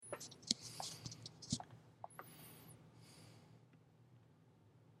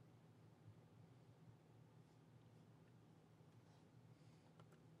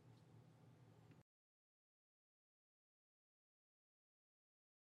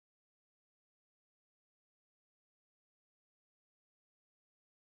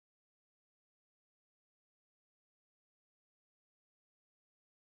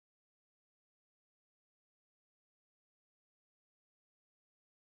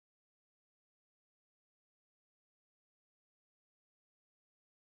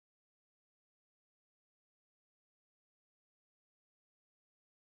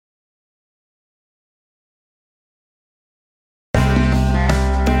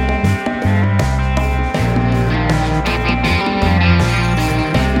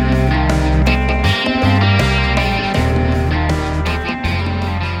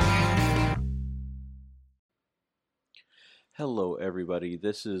everybody.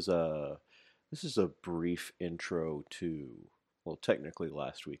 This is a brief intro to, well, technically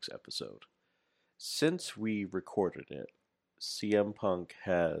last week's episode. Since we recorded it, CM Punk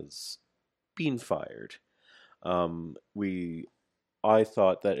has been fired. I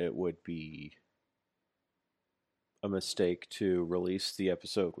thought that it would be a mistake to release the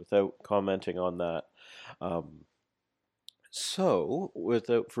episode without commenting on that. So,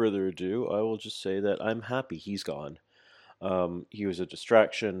 without further ado, I will just say that I'm happy he's gone. He was a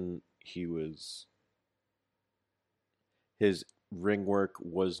distraction. His ring work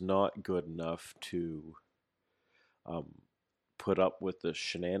was not good enough to put up with the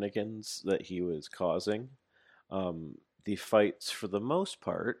shenanigans that he was causing. The fights, for the most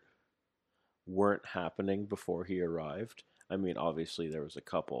part, weren't happening before he arrived. I mean, obviously there was a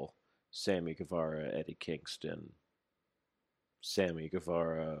couple. Sammy Guevara, Eddie Kingston, Sammy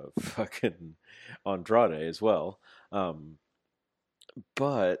Guevara, fucking Andrade as well.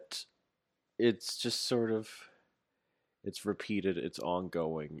 But it's just sort of, it's repeated, it's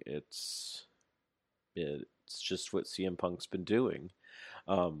ongoing, it's just what CM Punk's been doing.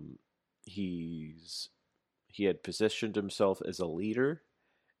 He had positioned himself as a leader,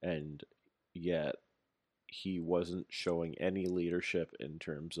 and yet he wasn't showing any leadership in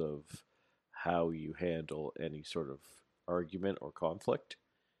terms of how you handle any sort of argument or conflict.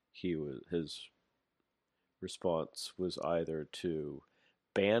 His response was either to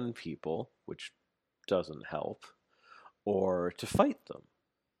ban people, which doesn't help, or to fight them,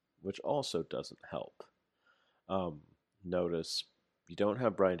 which also doesn't help. Notice you don't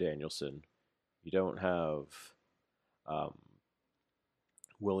have Bryan Danielson, you don't have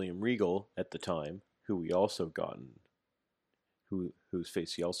William Regal at the time, whose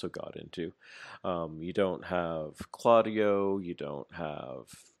face he also got into. You don't have Claudio, you don't have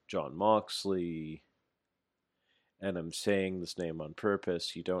John Moxley, and I'm saying this name on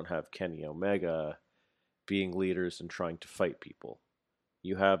purpose, you don't have Kenny Omega being leaders and trying to fight people.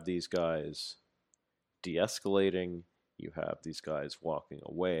 You have these guys de-escalating, you have these guys walking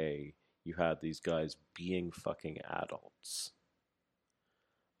away, you have these guys being fucking adults.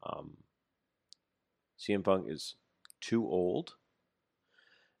 CM Punk is too old,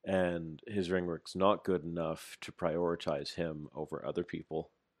 and his ring work's not good enough to prioritize him over other people.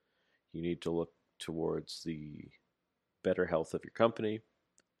 You need to look towards the better health of your company,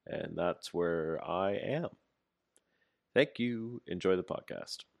 and that's where I am. Thank you. Enjoy the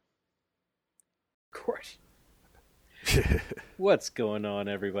podcast. Court. What's going on,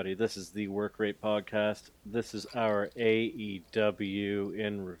 everybody? This is the Work Rate Podcast. This is our AEW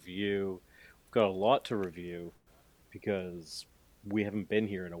in review. We've got a lot to review because we haven't been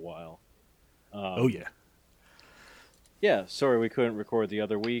here in a while. Yeah, sorry we couldn't record the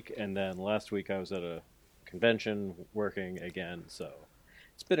other week, and then last week I was at a convention working again, so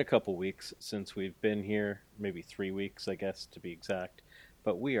it's been a couple weeks since we've been here, maybe 3 weeks, I guess, to be exact,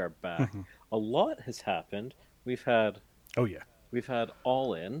 but we are back. A lot has happened. We've had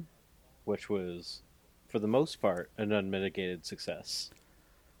All In, which was, for the most part, an unmitigated success.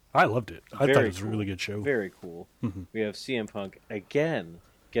 I loved it. I thought it was a really good show. Very cool. We have CM Punk again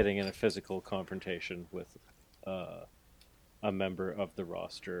getting in a physical confrontation with a member of the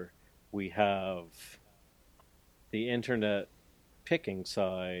roster. We have the internet picking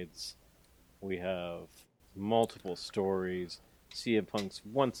sides. We have multiple stories. CM Punk's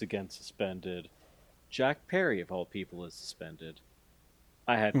once again suspended. Jack Perry, of all people, is suspended.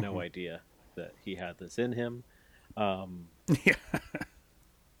 I had no idea that he had this in him.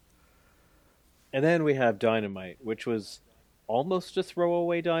 And then we have Dynamite, which was almost a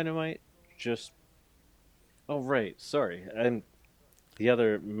throwaway Dynamite. And the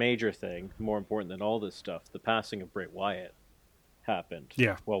other major thing, more important than all this stuff, the passing of Bray Wyatt happened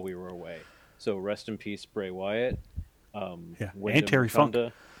while we were away. So rest in peace, Bray Wyatt. And Terry Funk.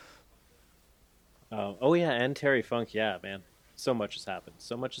 And Terry Funk. Yeah, man. So much has happened.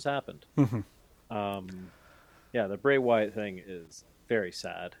 The Bray Wyatt thing is very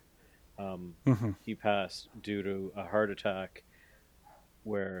sad. He passed due to a heart attack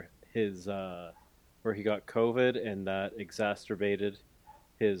where he got COVID, and that exacerbated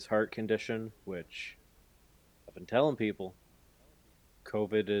his heart condition, which I've been telling people,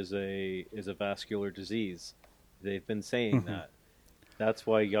 COVID is a vascular disease. They've been saying that. That's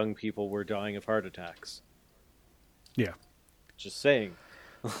why young people were dying of heart attacks. Yeah. Just saying.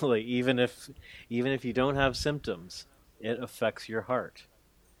 Like even if you don't have symptoms, it affects your heart.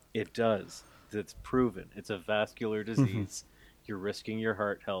 It does. It's proven. It's a vascular disease. You're risking your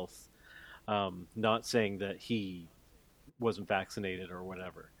heart health. Not saying that he wasn't vaccinated or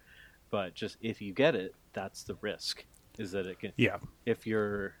whatever, but just if you get it, that's the risk. Is that it can? Yeah. If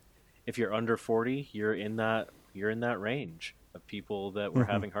you're under 40, you're in that range of people that were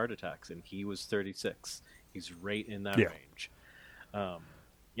having heart attacks, and he was 36. He's right in that range.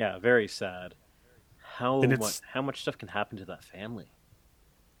 Yeah, very sad. How much stuff can happen to that family?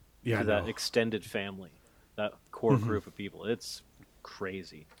 Yeah, to that extended family, that core group of people. It's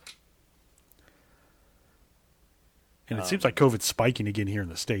crazy. And it seems like COVID's spiking again here in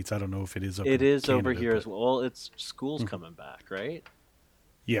the States. I don't know if it is up It in is Canada, over here as well. It's school's coming back, right?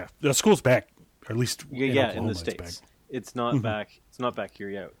 Yeah, the school's back, or at least in the States. It's not back. It's not back here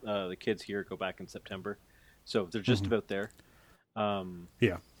yet. The kids here go back in September, so they're just about there.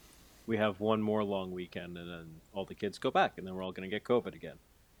 Yeah, we have one more long weekend, and then all the kids go back, and then we're all going to get COVID again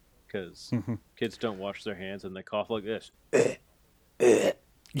because kids don't wash their hands and they cough like this.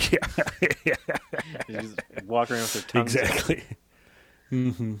 Yeah. They just walk around with their tongues exactly.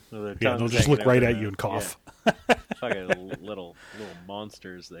 So yeah, they'll just look right at you and cough. Yeah. Fucking little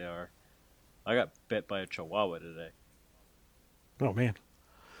monsters they are. I got bit by a chihuahua today. Oh man,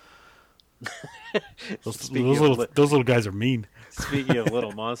 those little guys are mean. Speaking of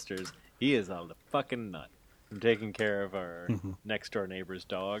little monsters, he is a fucking nut. I'm taking care of our next door neighbor's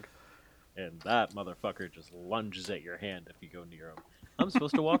dog, and that motherfucker just lunges at your hand if you go near him. I'm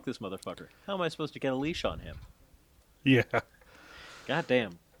supposed to walk this motherfucker. How am I supposed to get a leash on him? Yeah. God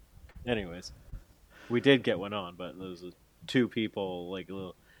damn. Anyways, we did get one on, but those two people, like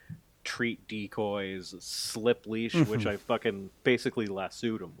little treat decoys, slip leash, which I fucking basically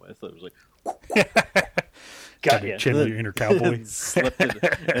lassoed him with. It was like, got you. Chin your inner cowboy. Slipped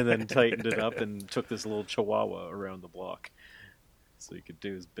it, and then tightened it up and took this little chihuahua around the block so he could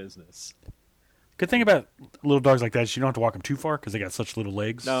do his business. Good thing about little dogs like that is you don't have to walk them too far because they got such little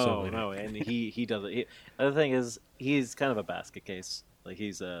legs. No, and he does it. The other thing is he's kind of a basket case. Like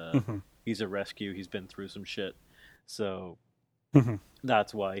he's a rescue. He's been through some shit, so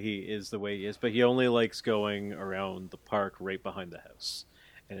that's why he is the way he is. But he only likes going around the park right behind the house,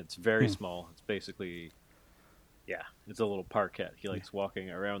 and it's very small. It's basically, it's a little parkette. He likes walking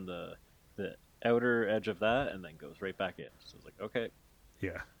around the outer edge of that, and then goes right back in. So it's like, okay,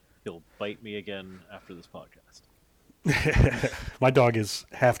 he'll bite me again after this podcast. My dog is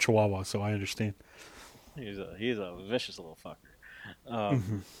half Chihuahua, so I understand. He's a vicious little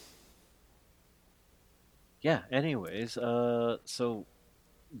fucker. Yeah, anyways, so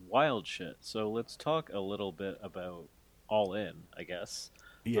wild shit. So let's talk a little bit about All In, I guess.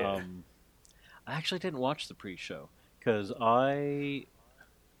 Yeah. I actually didn't watch the pre-show because I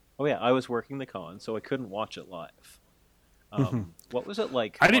was working the con, so I couldn't watch it live. What was it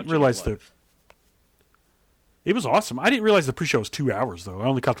like? I didn't realize that. It was awesome. I didn't realize the pre-show was 2 hours, though. I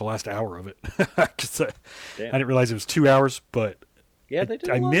only caught the last hour of it. I didn't realize it was 2 hours, but yeah, they did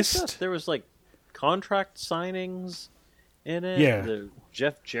a lot of stuff. There was like contract signings in it. Yeah.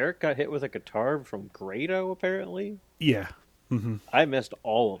 Jeff Jarrett got hit with a guitar from Grado, apparently. Yeah. I missed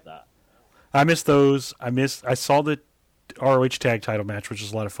all of that. I missed those. I saw the ROH tag title match, which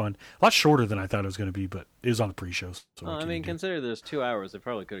was a lot of fun. A lot shorter than I thought it was going to be, but it was on the pre-show. So I mean, consider there's 2 hours. They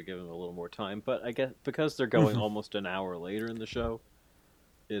probably could have given them a little more time, but I guess because they're going almost an hour later in the show,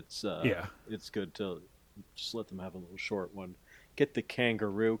 it's good to just let them have a little short one. Get the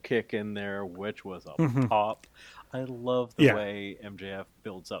kangaroo kick in there, which was a pop. I love the way MJF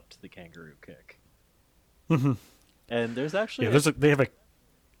builds up to the kangaroo kick. And there's actually they have a.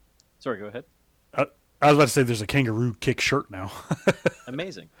 Sorry, go ahead. I was about to say there's a kangaroo kick shirt now.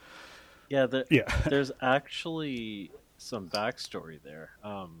 Amazing. Yeah, there's actually some backstory there.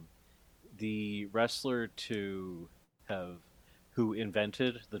 The wrestler who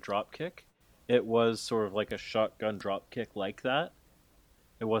invented the drop kick, it was sort of like a shotgun drop kick like that.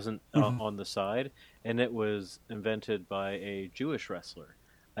 It wasn't on the side, and it was invented by a Jewish wrestler.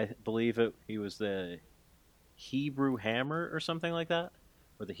 I believe he was the Hebrew Hammer or something like that.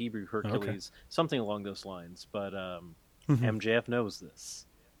 Or the Hebrew Hercules, something along those lines. But MJF knows this.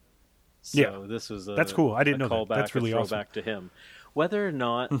 So this was that's cool. I didn't know that. That's really awesome. Throwback to him. Whether or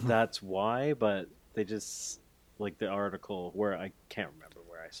not that's why, but they just, like the article where I can't remember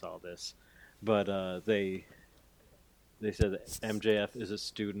where I saw this, but they said that MJF is a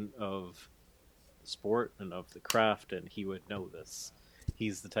student of sport and of the craft, and he would know this.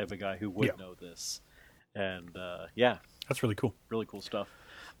 He's the type of guy who would know this. And that's really cool. Really cool stuff.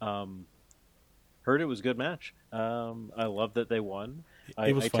 Heard it was a good match. I love that they won.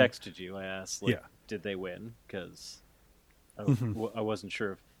 I texted you. I asked, did they win? Because I wasn't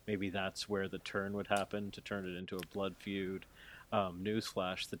sure if maybe that's where the turn would happen to turn it into a blood feud.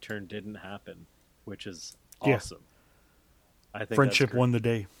 Newsflash: the turn didn't happen, which is awesome. I think friendship won the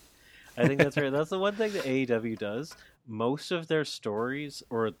day. I think that's right. That's the one thing that AEW does most of their stories,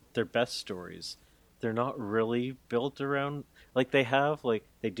 or their best stories, they're not really built around, like they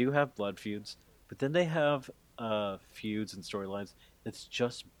do have blood feuds, but then they have feuds and storylines that's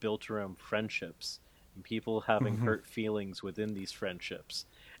just built around friendships and people having Mm-hmm. hurt feelings within these friendships,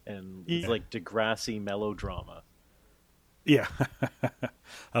 and it's Yeah. like Degrassi melodrama. Yeah.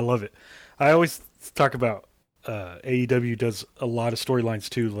 I love it. I always talk about AEW does a lot of storylines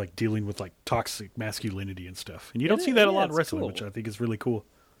too, like dealing with like toxic masculinity and stuff. And you don't see that a Yeah, lot in it's wrestling, cool. which I think is really cool.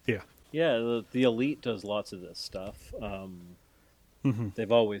 Yeah. Yeah, the Elite does lots of this stuff. Mm-hmm.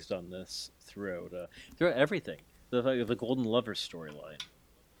 They've always done this throughout everything. The Golden Lover storyline,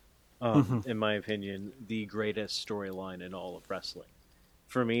 Mm-hmm. in my opinion, the greatest storyline in all of wrestling.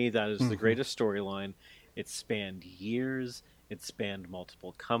 For me, that is the Mm-hmm. greatest storyline. It spanned years. It spanned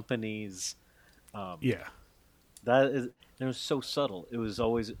multiple companies. Um, Yeah. that is, it was so subtle. It was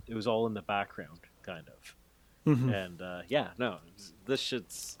all in the background, kind of. Mm-hmm. And yeah, no, this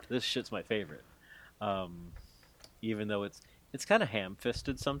shit's my favorite. Um, Even though it's kind of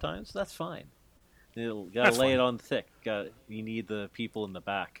ham-fisted sometimes, that's fine. You gotta That's lay fine. it on thick. You need the people in the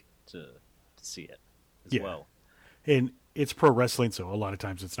back to see it as Yeah. well. And it's pro wrestling, so a lot of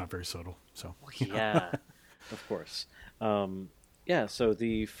times it's not very subtle. So Yeah, of course. Yeah, so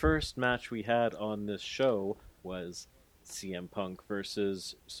the first match we had on this show was CM Punk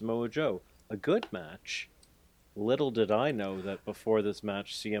versus Samoa Joe. A good match. Little did I know that before this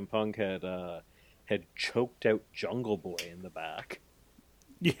match, CM Punk had choked out Jungle Boy in the back.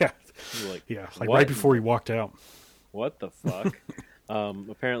 yeah, Like, yeah, like what? right before he walked out. What the fuck?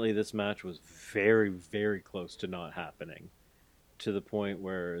 Apparently, this match was very, very close to not happening, to the point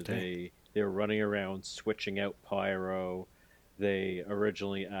where Dang. they were running around switching out pyro. They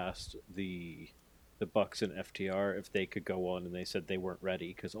originally asked the Bucks and FTR if they could go on, and they said they weren't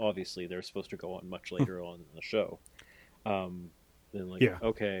ready because obviously they're supposed to go on much later on in the show. Then Yeah.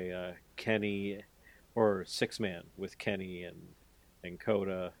 okay, Kenny, or six man with Kenny and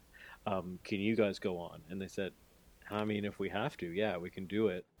Coda, can you guys go on? And they said, I mean, if we have to, yeah, we can do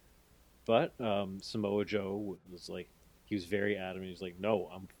it. But Samoa Joe was like, he was very adamant. He's like, no,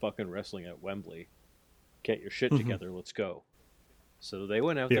 I'm fucking wrestling at Wembley. Get your shit Mm-hmm. together. Let's go. So they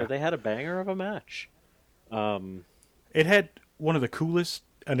went out Yeah. there. They had a banger of a match. It had one of the coolest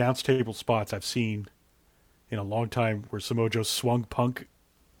announce table spots I've seen in a long time, where Samoa Joe swung Punk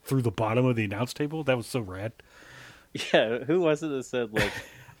through the bottom of the announce table. That was so rad. Yeah, who was it that said, like,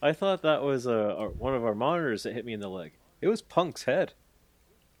 I thought that was one of our monitors that hit me in the leg. It was Punk's head.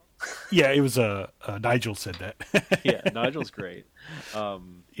 Yeah, it was Nigel said that. Yeah, Nigel's great.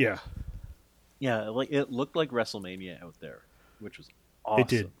 Yeah, Yeah, like it looked like WrestleMania out there, which was awesome. it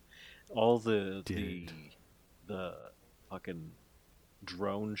did. All the Did. the fucking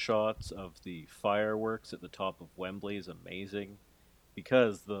drone shots of the fireworks at the top of Wembley is amazing,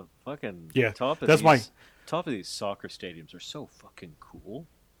 because the fucking Yeah, top of that's these top of these soccer stadiums are so fucking cool.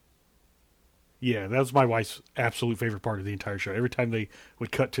 Yeah, that was my wife's absolute favorite part of the entire show. Every time they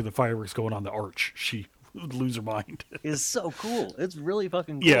would cut to the fireworks going on the arch, she would lose her mind. It's so cool. It's really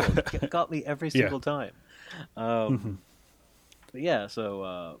fucking cool. Yeah. It got me every Yeah. single time. But yeah,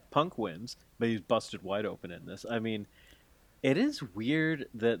 so Punk wins, but he's busted wide open in this. I mean, it is weird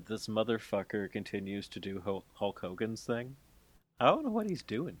that this motherfucker continues to do Hulk Hogan's thing. I don't know what he's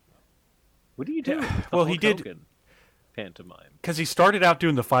doing. What are you doing? Yeah, With the well, Hulk he did- Hogan pantomime. Because he started out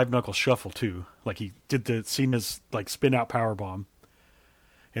doing the 5-knuckle shuffle, too. Like, he did the Cena's, like, spin-out powerbomb.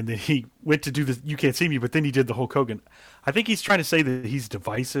 And then he went to do the You Can't See Me, but then he did the Hulk Hogan. I think he's trying to say that he's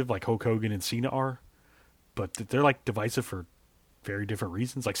divisive, like Hulk Hogan and Cena are. But that they're, like, divisive for very different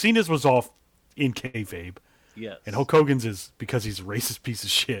reasons. Like, Cena's was all in kayfabe. Yes. And Hulk Hogan's is because he's a racist piece of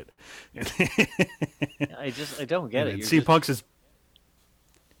shit. I don't get it. And You're CM Punk's is...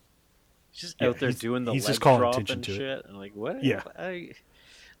 just yeah, out there doing the he's leg just calling drop attention and to it. shit. And like, what? Yeah.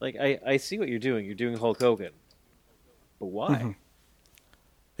 I see what you're doing. You're doing Hulk Hogan. But why? Mhm.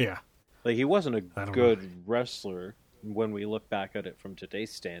 Yeah. Like, he wasn't I a don't good wrestler when we look back at it from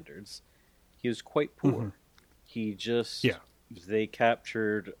today's standards. He was quite poor. Mhm. He just... Yeah. They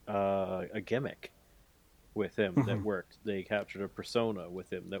captured a gimmick with him that Mhm. worked. They captured a persona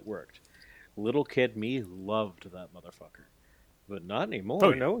with him that worked. Little kid me loved that motherfucker. But not anymore. Oh,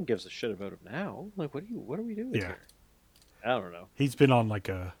 yeah. No one gives a shit about him now. Like, what are we doing Yeah. here? I don't know. He's been on, like,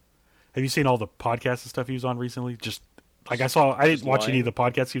 a... Have you seen all the podcasts and stuff he was on recently? Just... Like, I didn't watch any of the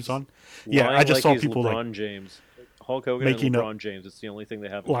podcasts he was on. Yeah, Lying I just like saw he's people, LeBron like, James. Hulk Hogan making and up LeBron James. It's the only thing they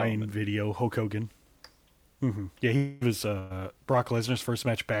have in line common. video, Hulk Hogan. Mm-hmm. Yeah, he was Brock Lesnar's first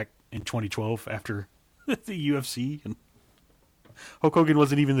match back in 2012 after the UFC. And Hulk Hogan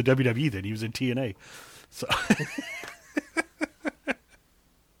wasn't even in the WWE then. He was in TNA. So,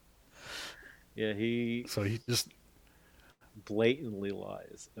 Yeah, he so he just. blatantly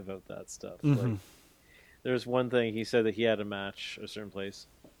lies about that stuff. Mm-hmm. Like, there's one thing he said that he had a match a certain place.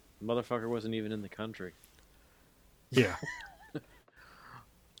 The motherfucker wasn't even in the country. Yeah.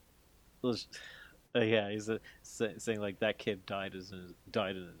 Yeah, he's saying like that kid died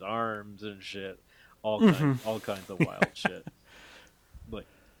in his arms and shit, Mm-hmm. all kinds of wild shit. Like,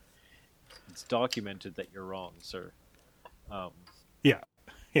 it's documented that you're wrong, sir. Um, Yeah.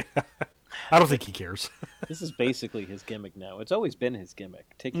 Yeah. I don't think he cares. this is basically his gimmick now. It's always been his gimmick.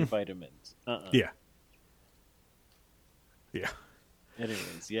 Take your vitamins. Yeah. Yeah.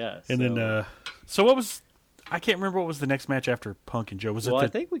 Anyways, yeah. And then, so what was? I can't remember what was the next match after Punk and Joe. Was well, it? I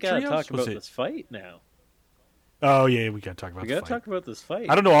think we gotta trios? talk Was about it- this fight now. Oh yeah, we gotta talk about. We the gotta fight. talk about this fight.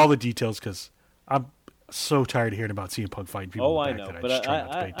 I don't know all the details because I'm so tired of hearing about CM Punk fighting people. Oh, in I the back know, that but just try not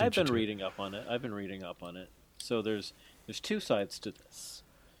to pay I've attention been to it. reading up on it. So there's two sides to this.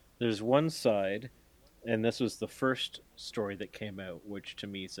 There's one side, and this was the first story that came out, which to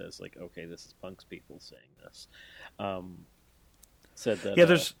me says like, okay, this is Punk's people saying this. Said that. Yeah,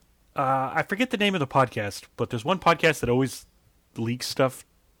 there's. I forget the name of the podcast, but there's one podcast that always leaks stuff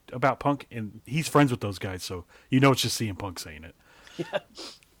about Punk, and he's friends with those guys, so you know it's just CM Punk saying it.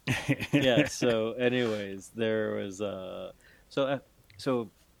 Yeah. So, anyways, there was so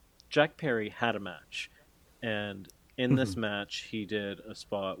Jack Perry had a match, and in this match he did a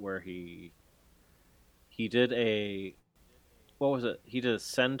spot where he did a what was it? He did a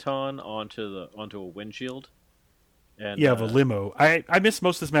senton onto a windshield. And, yeah, of a limo. I missed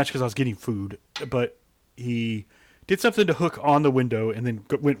most of this match because I was getting food, but he did something to hook on the window and then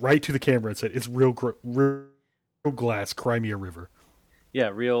went right to the camera and said, "It's real glass, cry me a river." Yeah,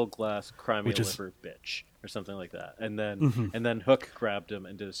 real glass, cry me Which a is- liver, bitch, or something like that. And then Hook grabbed him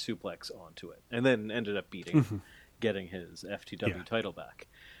and did a suplex onto it, and then ended up beating him, getting his FTW title back.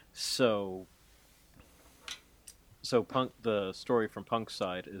 So Punk. The story from Punk's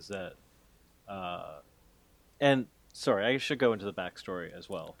side is that, and sorry, I should go into the backstory as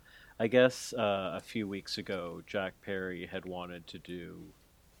well. I guess a few weeks ago, Jack Perry had wanted to do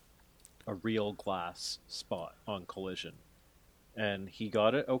a real glass spot on Collision. And he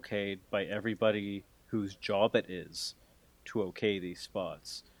got it okayed by everybody whose job it is to okay these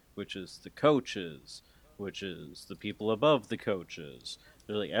spots, which is the coaches, which is the people above the coaches.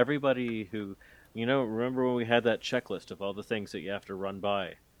 They're like everybody who, remember when we had that checklist of all the things that you have to run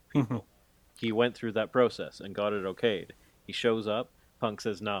by people? He went through that process and got it okayed. He shows up, Punk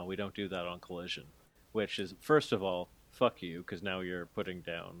says, no, we don't do that on Collision. Which is, first of all, fuck you, because now you're putting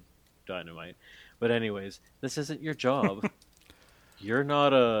down Dynamite. But anyways, this isn't your job. You're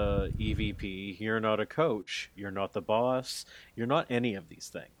not a EVP, you're not a coach, you're not the boss, you're not any of these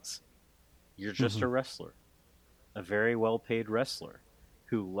things. You're just a wrestler. A very well-paid wrestler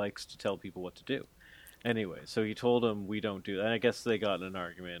who likes to tell people what to do. Anyway, so he told him we don't do that. And I guess they got in an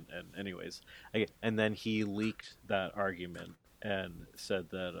argument, and anyways, and then he leaked that argument and said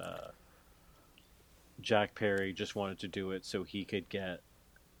that Jack Perry just wanted to do it so he could get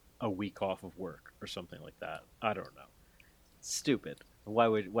a week off of work or something like that. I don't know. Stupid. Why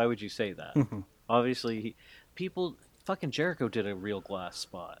would you say that? Obviously, fucking Jericho did a real glass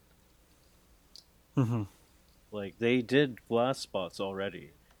spot. Like, they did glass spots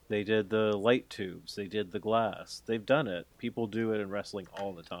already. They did the light tubes. They did the glass. They've done it. People do it in wrestling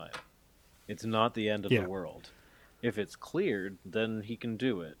all the time. It's not the end of the world. If it's cleared, then he can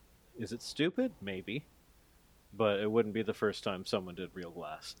do it. Is it stupid? Maybe. But it wouldn't be the first time someone did real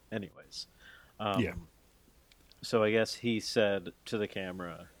glass. Anyways. So I guess he said to the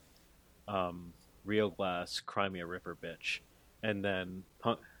camera, real glass, cry me a river, bitch. And then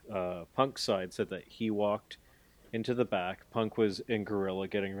Punk's side said that he walked into the back. Punk was in Gorilla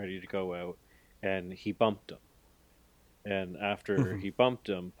getting ready to go out, and he bumped him. And after he bumped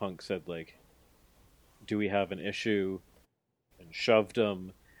him, Punk said, like, do we have an issue? And shoved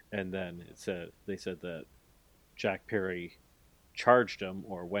him. And then they said that Jack Perry charged him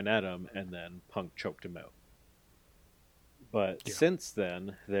or went at him, and then Punk choked him out. But since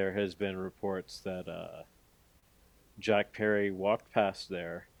then, there has been reports that Jack Perry walked past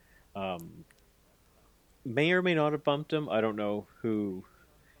there, may or may not have bumped him. I don't know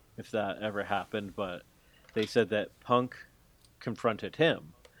if that ever happened, but they said that Punk confronted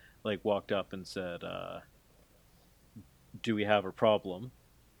him, like walked up and said, do we have a problem?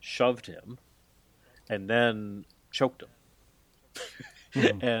 Shoved him, and then choked him.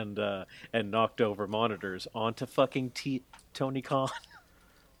 And knocked over monitors onto fucking Tony Khan.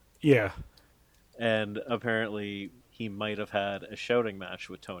 Yeah. And apparently he might have had a shouting match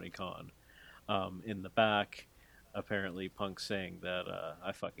with Tony Khan. In the back, apparently Punk's saying that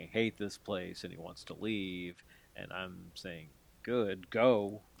I fucking hate this place and he wants to leave, and I'm saying, good,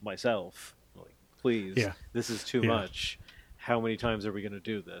 go myself. Like, please, Yeah. this is too Yeah. much. How many times are we going to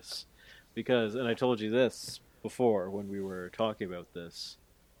do this? Because, and I told you this before when we were talking about this,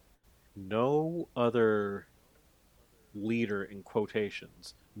 no other leader, in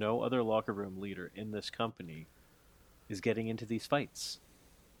quotations, no other locker room leader in this company is getting into these fights.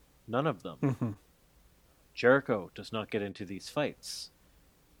 None of them. Mm-hmm. Jericho does not get into these fights.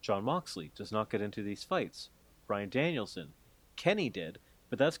 Jon Moxley does not get into these fights. Bryan Danielson. Kenny did,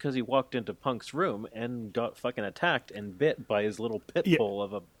 but that's because he walked into Punk's room and got fucking attacked and bit by his little pit bull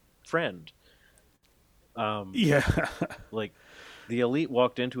of a friend. Yeah. Like, the Elite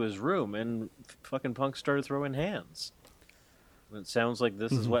walked into his room and fucking Punk started throwing hands. It sounds like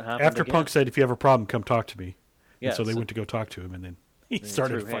this is what happened After again. Punk said, if you have a problem, come talk to me. Yeah, And so they went to go talk to him, and then he and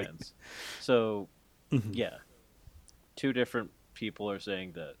started threw fighting. hands. So, yeah. Two different people are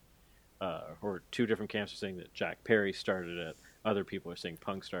saying that, or two different camps are saying that Jack Perry started it. Other people are saying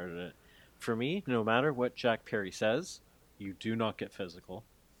Punk started it. For me, no matter what Jack Perry says, you do not get physical.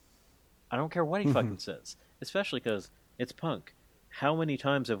 I don't care what he fucking says. Especially because it's Punk. How many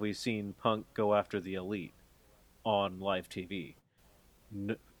times have we seen Punk go after the Elite on live TV?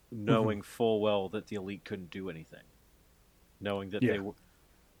 Knowing full well that the Elite couldn't do anything. Knowing that they were,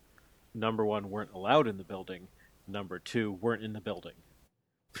 number one, weren't allowed in the building. Number two, weren't in the building.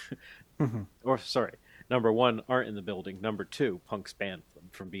 Or, sorry, number one, aren't in the building. Number two, Punk's banned them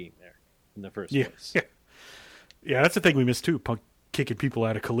from being there in the first place. Yeah, that's the thing we missed too. Punk kicking people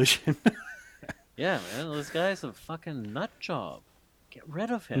out of Collision. Yeah, man, this guy's a fucking nut job. Get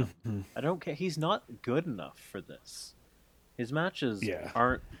rid of him. I don't care. He's not good enough for this. His matches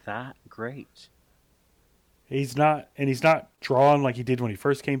aren't that great. He's not drawn like he did when he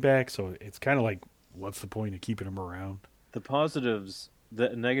first came back, so it's kind of like, what's the point of keeping him around?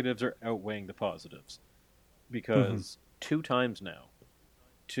 The negatives are outweighing the positives. Because 2 times now,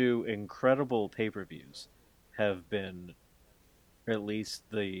 2 incredible pay-per-views have been, at least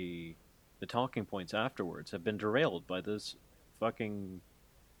the talking points afterwards, have been derailed by this fucking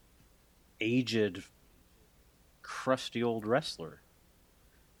aged, crusty old wrestler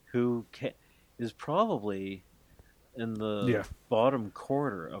who is probably in the bottom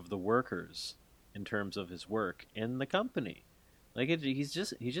quarter of the workers in terms of his work in the company. Like, he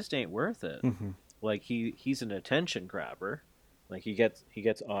just ain't worth it. Like, he's an attention grabber. Like, he gets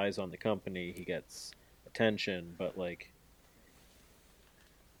eyes on the company, he gets attention, but like,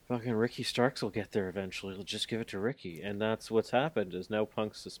 fucking Ricky Starks will get there eventually. We'll just give it to Ricky, and that's what's happened. Is now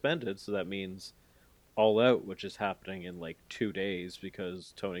Punk's suspended, so that means All Out, which is happening in like 2 days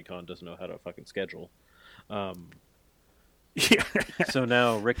because Tony Khan doesn't know how to fucking schedule. So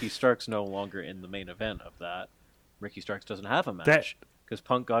now Ricky Starks no longer in the main event of that. Ricky Starks doesn't have a match because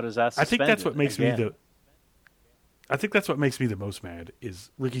Punk got his ass suspended. I think that's what makes me the most mad is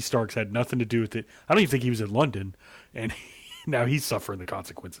Ricky Starks had nothing to do with it. I don't even think he was in London, and now he's suffering the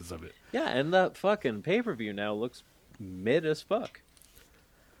consequences of it. Yeah, and that fucking pay-per-view now looks mid as fuck.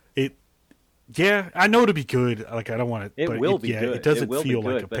 Yeah, I know it'll be good. Like, I don't want it. It will be good. It doesn't feel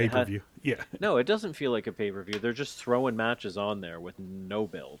like a pay-per-view. No, it doesn't feel like a pay-per-view. They're just throwing matches on there with no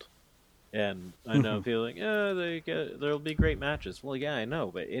build. And I know people like, there'll be great matches. Well, yeah, I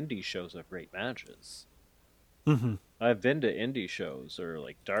know, but indie shows have great matches. I've been to indie shows or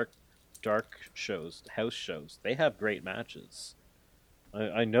like dark shows, house shows. They have great matches.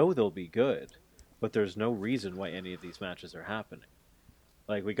 I know they'll be good, but there's no reason why any of these matches are happening.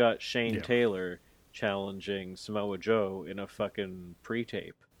 Like, we got Shane Taylor challenging Samoa Joe in a fucking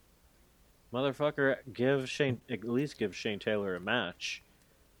pre-tape. Motherfucker, at least give Shane Taylor a match.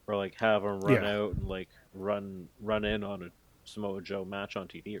 Or, like, have him run out and, like, run in on a Samoa Joe match on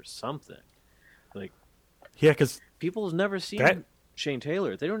TV or something. Like, yeah, because people have never seen Shane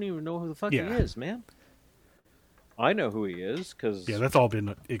Taylor. They don't even know who the fuck he is, man. I know who he is, because... Yeah, that's all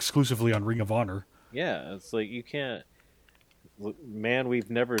been exclusively on Ring of Honor. Yeah, it's like, you can't... Man we've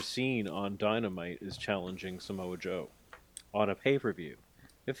never seen on Dynamite is challenging Samoa Joe on a pay-per-view.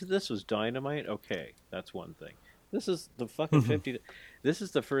 If this was Dynamite, okay, that's one thing. This is the fucking 50... This is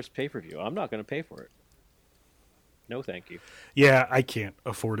the first pay-per-view. I'm not going to pay for it. No, thank you. Yeah, I can't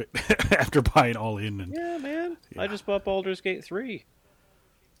afford it after buying All In. And, yeah, man. Yeah. I just bought Baldur's Gate 3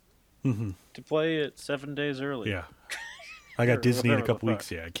 to play it 7 days early. Yeah. I got Disney in a couple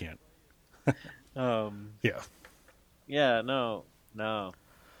weeks. Yeah, I can't. Yeah. Yeah, no,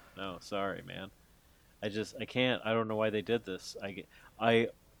 sorry, man. I can't. I don't know why they did this. I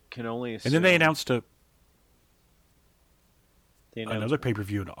can only assume. And then they announced another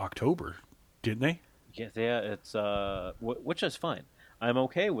pay-per-view in October. didn't they? Yeah, it's which is fine. I'm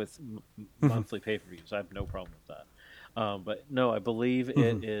okay with Mm-hmm. monthly pay-per-views. I have no problem with that. But no, I believe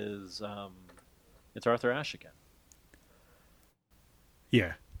Mm-hmm. it is. It's Arthur Ashe again,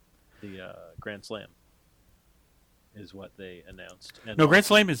 Yeah. the Grand Slam is what they announced, and No, Grand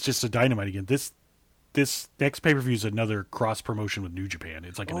also Slam is just a Dynamite again. This next pay per view is another cross promotion with New Japan.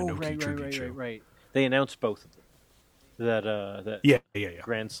 It's like an oh Inoki tribute show. right. They announced both of them. That Yeah.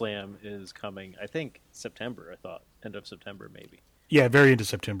 Grand Slam is coming. I think September. I thought end of September maybe. Yeah, very into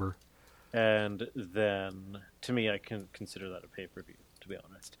September. And then, to me, I can consider that a pay per view, to be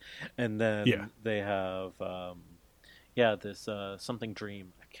honest. And Yeah. then they have, this something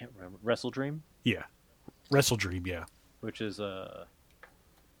Dream. I can't remember. Wrestle Dream, Yeah. Wrestle Dream, yeah. which is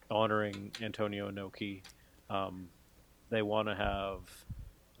honoring Antonio Inoki. They want to have.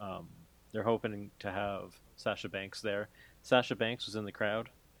 They're hoping to have Sasha Banks there. Sasha Banks was in the crowd,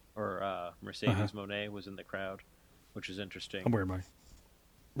 or Mercedes Moné was in the crowd, which is interesting. I'm wearing my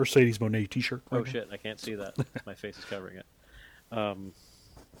Mercedes Moné t-shirt. Oh shit! I can't see that. My face is covering it.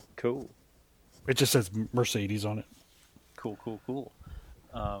 Cool. It just says Mercedes on it. Cool.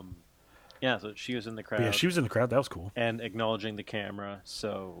 So she was in the crowd. But yeah, she was in the crowd. That was cool. And acknowledging the camera.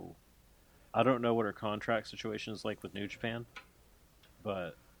 So I don't know what her contract situation is like with New Japan,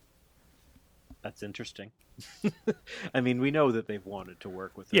 but that's interesting. I mean, we know that they've wanted to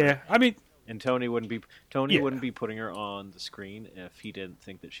work with her. Yeah, I mean, and Tony wouldn't be putting her on the screen if he didn't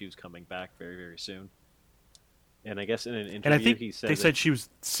think that she was coming back very, very soon. And I guess in an interview, and I think he said they said she was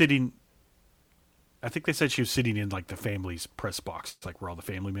sitting. I think they said she was sitting in like the family's press box, like where all the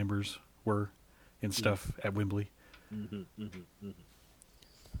family members were and stuff at Wembley.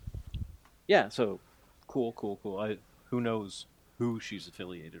 Yeah, so cool. Who knows who she's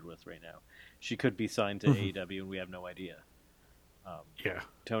affiliated with right now? She could be signed to AEW, and we have no idea. Yeah,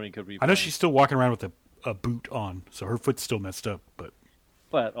 Tony could be. I know she's still walking around with a boot on, so her foot's still messed up.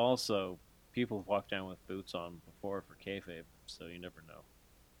 But also, people have walked down with boots on before for kayfabe, so you never know.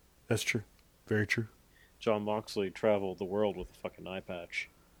 That's true. Very true. John Moxley traveled the world with a fucking eye patch.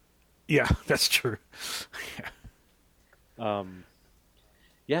 Yeah, that's true.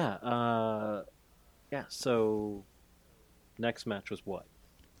 So next match was what?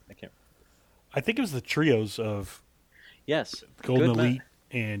 I can't remember. I think it was the trios of Yes, Golden Elite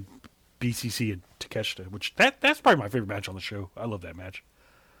and BCC and Takeshita, which that's probably my favorite match on the show. I love that match.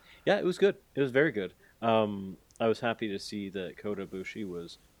 Yeah, it was good. It was very good. I was happy to see that Kota Ibushi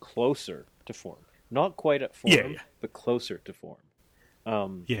was closer to form. Not quite at form, but closer to form.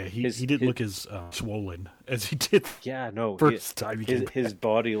 He didn't look as swollen as he did. Yeah, no. First time he came his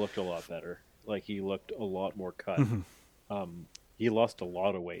body looked a lot better. Like he looked a lot more cut. He lost a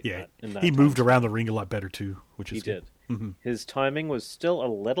lot of weight. Yeah, in that he moved around the ring a lot better too, which is he good. did. Mm-hmm. His timing was still a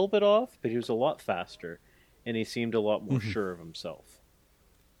little bit off, but he was a lot faster, and he seemed a lot more sure of himself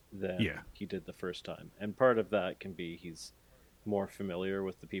than he did the first time. And part of that can be he's more familiar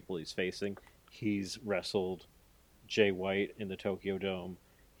with the people he's facing. He's wrestled Jay White in the Tokyo Dome.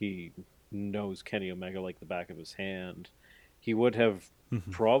 He knows Kenny Omega like the back of his hand. He would have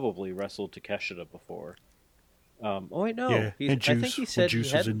probably wrestled Takeshita before. Yeah, and Juice, I think he said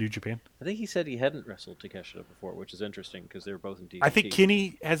Juice was in New Japan. I think he said he hadn't wrestled Takeshita before, which is interesting because they were both in DDT. I think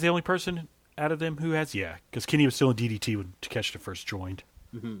Kenny has the only person out of them who has, because Kenny was still in DDT when Takeshita first joined.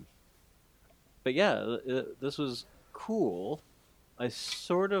 Mm-hmm. But yeah, this was cool. I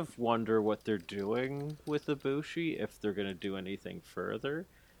sort of wonder what they're doing with Ibushi, if they're going to do anything further.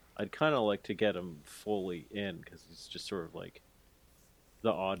 I'd kind of like to get him fully in, because he's just sort of like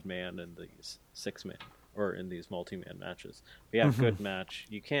the odd man in these six-man, or in these multi-man matches. But yeah, good match.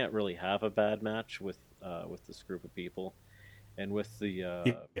 You can't really have a bad match with this group of people. And with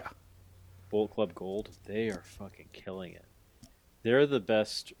the Bullet Club Gold, they are fucking killing it. They're the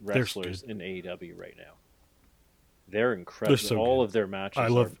best wrestlers in AEW right now. They're incredible. They're so all good. of their matches. I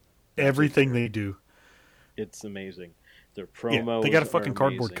love everything they do. It's amazing. Their promos. They got a fucking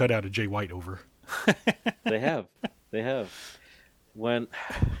cardboard cutout of Jay White over. They have. When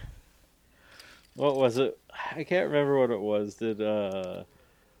what was it? I can't remember what it was. Did I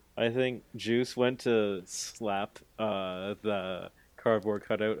think Juice went to slap the cardboard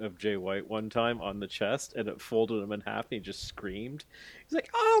cutout of Jay White one time on the chest, and it folded him in half, and he just screamed. He's like,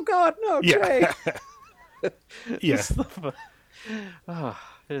 "Oh God, no, Jay!" It's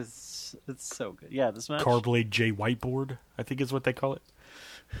so good. Yeah, this match. Carblade Jay Whiteboard, I think is what they call it.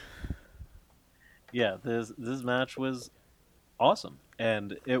 Yeah, this match was awesome,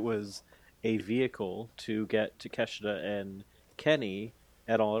 and it was a vehicle to get Takeshita and Kenny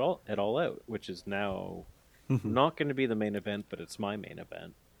at all out, which is now not going to be the main event, but it's my main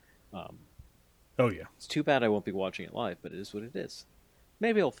event. Oh yeah. It's too bad I won't be watching it live, but it is what it is.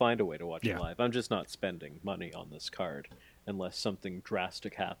 Maybe I'll find a way to watch it Yeah. live. I'm just not spending money on this card unless something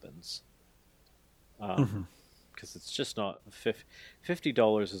drastic happens. Because it's just not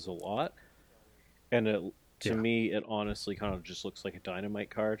 $50 is a lot, and to me, it honestly kind of just looks like a Dynamite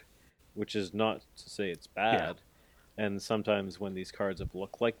card, which is not to say it's bad. Yeah. And sometimes when these cards have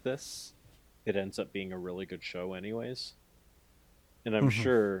looked like this, it ends up being a really good show, anyways. And I'm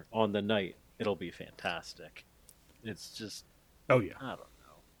sure on the night it'll be fantastic. It's just, oh yeah, I don't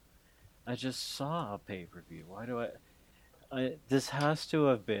know. I just saw a pay-per-view. Why do I this has to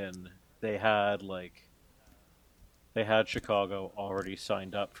have been they had Chicago already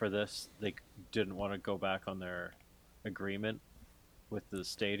signed up for this. They didn't want to go back on their agreement with the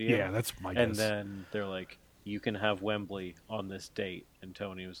stadium. Yeah, that's my guess. And then they're like, you can have Wembley on this date. And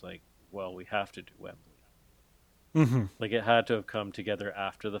Tony was like, well, we have to do Wembley. Like, it had to have come together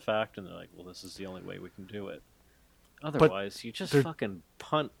after the fact, and they're like, well, this is the only way we can do it. Otherwise, you just fucking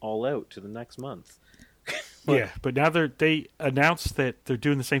punt all out to the next month. But now they announced that they're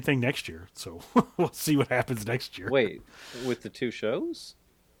doing the same thing next year, so we'll see what happens next year. Wait, with the two shows?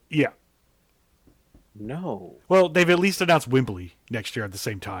 Yeah. No. Well, they've at least announced Wembley next year at the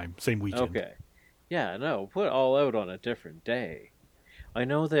same time, same weekend. Okay. Yeah, no, put All Out on a different day. I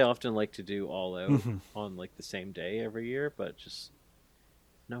know they often like to do All Out on like the same day every year, but just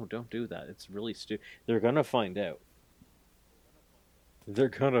no, don't do that. It's really stupid. They're gonna find out. They're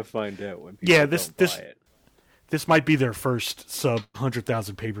gonna find out when people don't buy it. This might be their first sub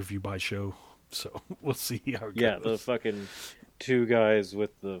 100,000 pay-per-view buy show, so we'll see how it goes. Yeah, the fucking two guys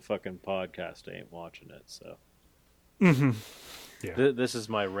with the fucking podcast ain't watching it, so. Yeah. This is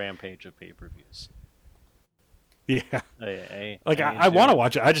my rampage of pay-per-views. Yeah. I want to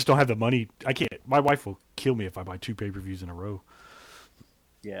watch it. I just don't have the money. I can't. My wife will kill me if I buy 2 pay-per-views in a row.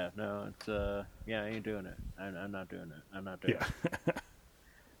 Yeah, no, it's I ain't doing it. I'm not doing it. I'm not doing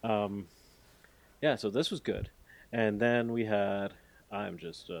it. Yeah, so this was good. And then we had I'm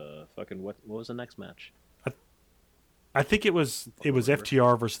just fucking what was the next match? I think it was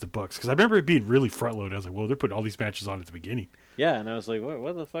FTR versus the Bucks, because I remember it being really front loaded. I was like, well, they're putting all these matches on at the begining. Yeah, and I was like,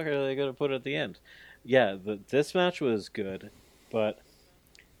 what the fuck are they going to put at the end? Yeah, this match was good, but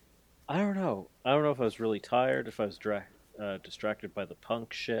I don't know. I don't know if I was really tired, if I was distracted by the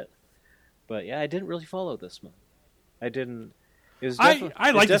Punk shit. But yeah, I didn't really follow this one. I didn't. It was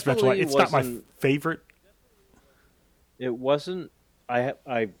I like this match a lot. It's not my favorite. It wasn't. I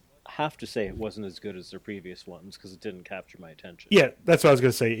have to say it wasn't as good as their previous ones because it didn't capture my attention. Yeah, that's what I was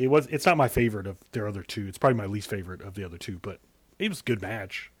going to say. It's not my favorite of their other two. It's probably my least favorite of the other two, but it was a good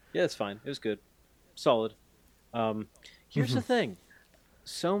match. Yeah, it's fine. It was good. Solid. Here's the thing.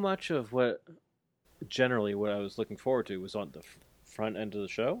 So much of what I was looking forward to was on the front end of the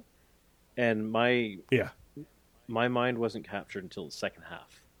show, and my mind wasn't captured until the second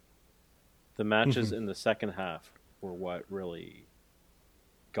half. The matches in the second half were what really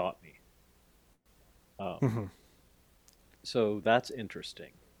got me. So that's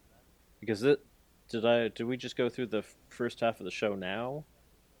interesting, because did we just go through the first half of the show now?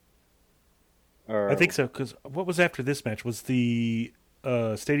 Or, I think so, because what was after this match? Was the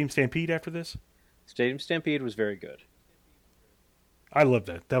Stadium Stampede after this? Stadium Stampede was very good. I loved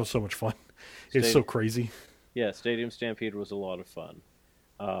that. That was so much fun. It's so crazy. Yeah, Stadium Stampede was a lot of fun.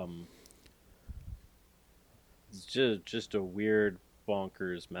 It's just a weird,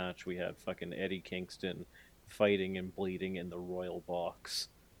 bonkers match. We had fucking Eddie Kingston fighting and bleeding in the Royal Box.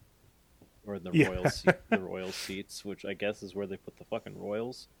 Or the Royal seats, which I guess is where they put the fucking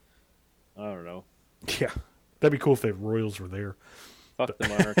Royals. I don't know. Yeah. That'd be cool if the Royals were there. Fuck the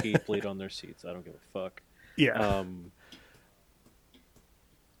monarchy, bleed on their seats. I don't give a fuck. Yeah.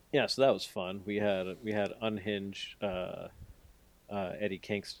 Yeah, so that was fun. We had Unhinged Eddie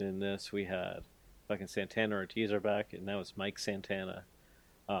Kingston in this. We had fucking Santana Ortiz are back, and now it's Mike Santana.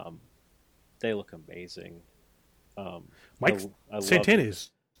 They look amazing. Mike Santana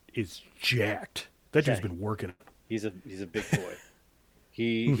is jacked. That dude's been working. He's a big boy.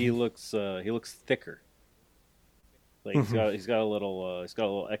 He looks thicker. Like he's got a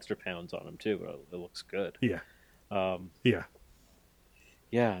little extra pounds on him too, but it looks good. Yeah.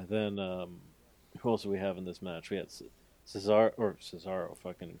 Yeah. Then who else do we have in this match? We had Cesaro,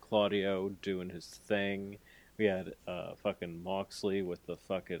 fucking Claudio doing his thing. We had fucking Moxley with the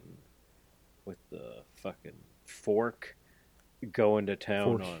fucking fork going to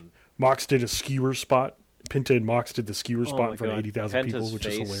town on. Mox did a skewer spot. Penta and Mox did the skewer spot in front of 80,000 people, which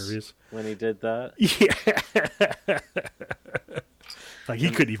is hilarious. When he did that. Yeah. Like, he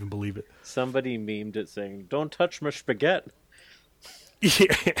couldn't even believe it. Somebody memed it saying, "Don't touch my spaghetti."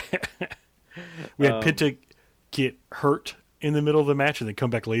 Yeah. We had Penta get hurt in the middle of the match and then come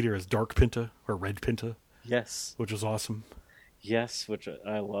back later as Dark Penta or Red Penta, Yes. which was awesome. Yes, which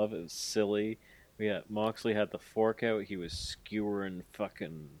I love. It was silly. Moxley had the fork out. He was skewering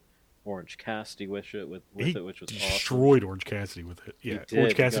fucking Orange Cassidy with it, He which was destroyed awesome. Orange Cassidy with it. Yeah, He did.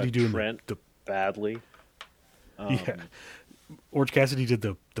 Orange Cassidy he got doing Trent the badly. yeah. Orange Cassidy did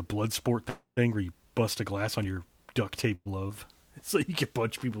the blood sport thing where you bust a glass on your duct tape glove, so you can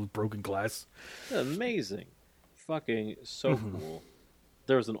punch people with broken glass. Amazing. Fucking so cool.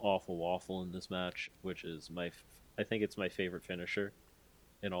 There was an awful waffle in this match, which is I think it's my favorite finisher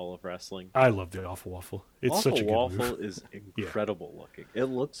in all of wrestling. I love the awful waffle. It's Awful such a good waffle move. is incredible looking. It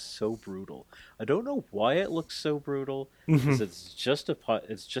looks so brutal. I don't know why it looks so brutal. Because it's just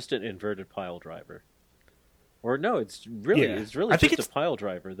an inverted pile driver. Or no, it's really I think just a pile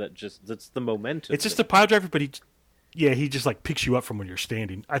driver that's the momentum. It's just a pile driver, but he just like picks you up from when you're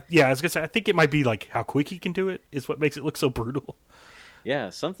standing. I was gonna say I think it might be like how quick he can do it is what makes it look so brutal.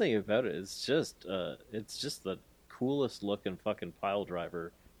 Yeah, something about it is just it's just the coolest looking fucking pile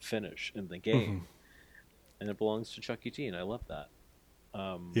driver finish in the game, and it belongs to Chuck E. T. And I love that.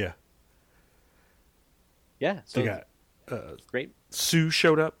 Yeah. So They got great. Sue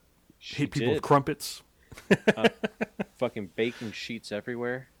showed up, She hit people with did. crumpets. Fucking baking sheets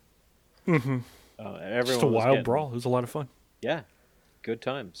everywhere. Just Everyone a was wild getting- brawl. It was a lot of fun. Yeah, good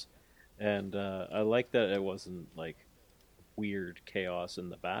times. And I like that it wasn't like weird chaos in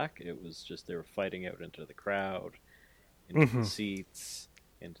the back. It was just they were fighting out into the crowd, into the seats,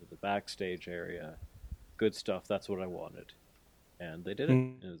 into the backstage area. Good stuff. That's what I wanted. And they did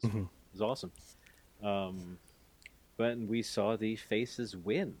it. It was awesome. But we saw the faces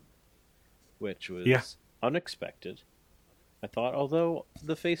win, which was unexpected. I thought, although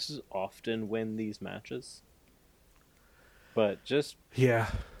the faces often win these matches, but just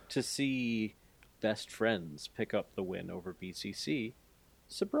to see best friends pick up the win over BCC,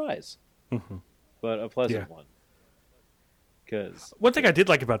 surprise, but a pleasant one. Because one thing I did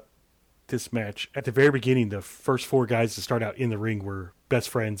like about this match at the very beginning, the first four guys to start out in the ring were best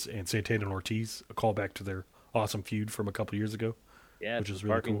friends and Santana and Ortiz, a callback to their awesome feud from a couple years ago. Yeah, which is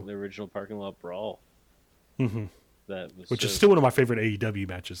really cool. The original parking lot brawl. That was Which is still one of my favorite AEW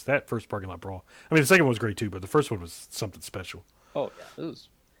matches. That first parking lot brawl. I mean, the second one was great too, but the first one was something special. Oh yeah,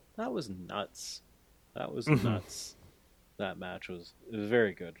 that was nuts. That was nuts. That match was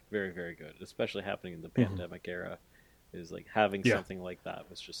very good, very very good. Especially happening in the pandemic era, is like having something like that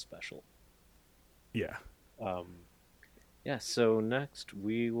was just special. Yeah. So next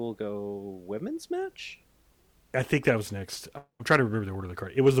we will go women's match. I think that was next. I'm trying to remember the order of the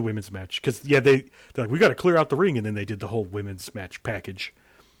card. It was the women's match because they're like, we got to clear out the ring, and then they did the whole women's match package.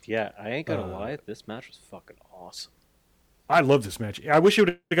 Yeah, I ain't gonna lie, this match was fucking awesome. I love this match. I wish it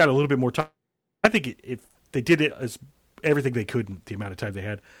would have got a little bit more time. I think if they did it as everything they could in the amount of time they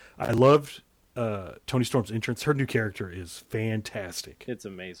had. I loved Toni Storm's entrance. Her new character is fantastic. It's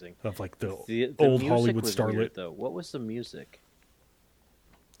amazing. Of like the music old Hollywood was starlet. weird, though. What was the music?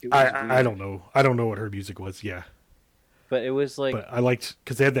 I don't know. I don't know what her music was. Yeah, but it was like. But I liked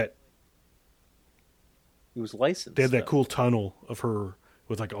because they had that. It was licensed. They had that cool tunnel of her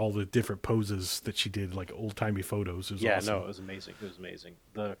with like all the different poses that she did, like old timey photos. It was awesome. No, it was amazing. It was amazing.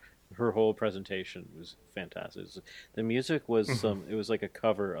 Her whole presentation was fantastic. The music was it was like a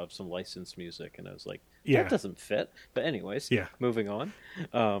cover of some licensed music, and I was like, that doesn't fit. But anyways, moving on.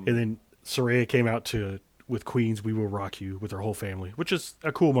 And then Saraya came out with Queens, We Will Rock You with her whole family, which is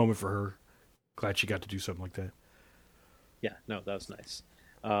a cool moment for her. Glad she got to do something like that. Yeah, no, that was nice.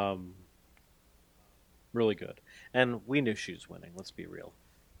 Really good. And we knew she was winning, let's be real.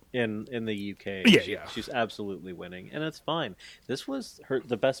 In the UK, she's absolutely winning, and it's fine. This was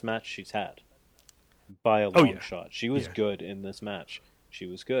the best match she's had by a long shot. She was good in this match. She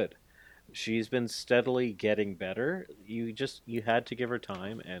was good. She's been steadily getting better. You had to give her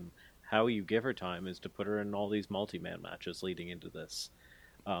time, and how you give her time is to put her in all these multi-man matches leading into this.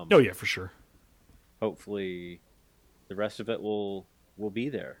 For sure. Hopefully, the rest of it will be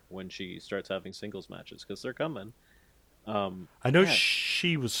there when she starts having singles matches, because they're coming. I know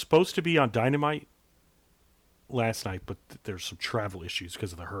she was supposed to be on Dynamite last night, but there's some travel issues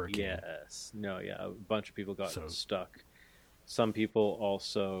because of the hurricane. Yes. No, a bunch of people got stuck. Some people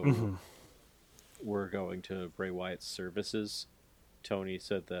also were going to Bray Wyatt's services. Tony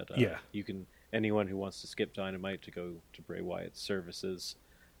said that anyone who wants to skip Dynamite to go to Bray Wyatt's services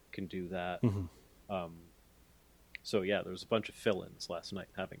can do that. There was a bunch of fill-ins last night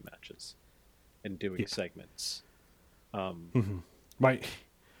having matches and doing segments. Back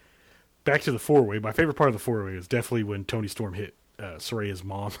to the four-way. My favorite part of the four-way is definitely when Toni Storm hit Soraya's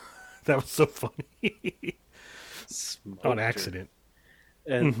mom. That was so funny. Smoked On her. accident.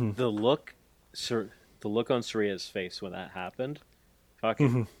 And the look on Saraya's face when that happened,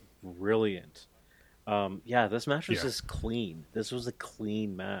 fucking brilliant. Yeah, this match was just clean. This was a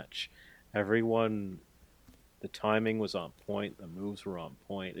clean match. Everyone, the timing was on point. The moves were on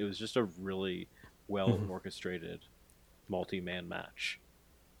point. It was just a really well orchestrated multi-man match.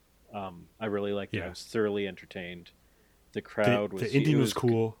 I really liked it. I was thoroughly entertained. The crowd was... The ending was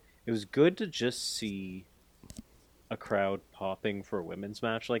cool. It was good to just see a crowd popping for a women's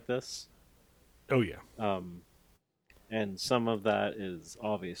match like this. Oh, yeah. And some of that is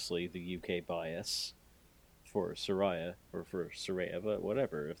obviously the UK bias for Saraya, or for Saraya, but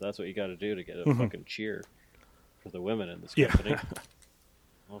whatever. If that's what you got to do to get a fucking cheer for the women in this company,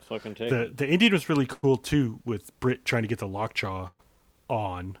 I'll fucking take it. The ending was really cool, too, with Britt trying to get the lockjaw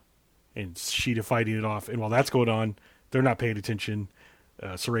on and Sheeta fighting it off. And while that's going on, they're not paying attention.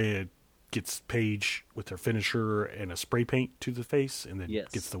 Saraya gets Paige with her finisher and a spray paint to the face, and then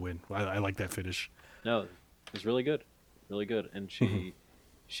gets the win. I like that finish. No, it was really good, really good. And she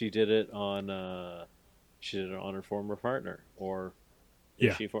did it on her former partner, or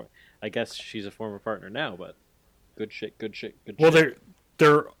I guess she's a former partner now. But good shit. Well,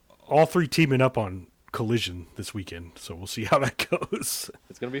 they're all three teaming up on Collision this weekend, so we'll see how that goes.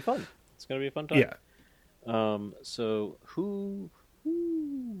 It's gonna be fun. It's gonna be a fun time. Yeah. So who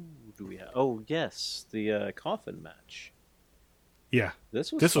do we have? Oh, yes, the coffin match. Yeah,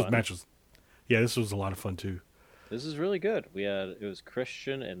 this was a lot of fun too. This is really good. It was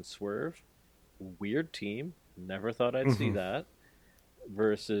Christian and Swerve, weird team. Never thought I'd see that.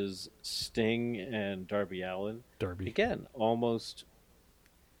 Versus Sting and Darby Allin. Again, almost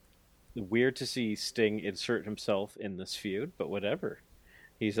weird to see Sting insert himself in this feud, but whatever.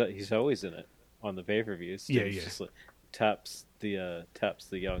 He's always in it on the pay-per-views. Just like, taps the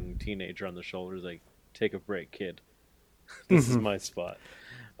young teenager on the shoulders, like, take a break, kid. This is my spot.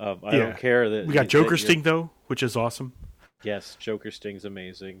 I don't care that we got Joker Sting though, which is awesome. Yes, Joker Sting's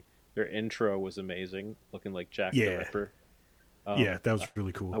amazing. Their intro was amazing, looking like Jack the Ripper. That was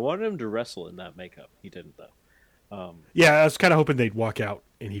really cool. I wanted him to wrestle in that makeup. He didn't though. I was kind of hoping they'd walk out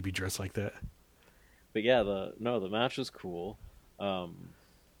and he'd be dressed like that. But yeah, the match was cool.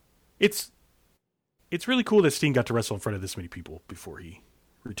 It's really cool that Sting got to wrestle in front of this many people before he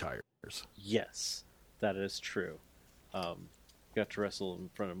retires. Yes, that is true. Got to wrestle in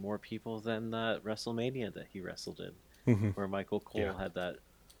front of more people than that WrestleMania that he wrestled in, where Michael Cole had that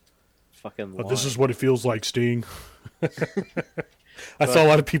fucking line. This is what it feels like, Sting. I saw a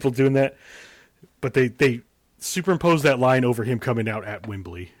lot of people doing that, but they superimposed that line over him coming out at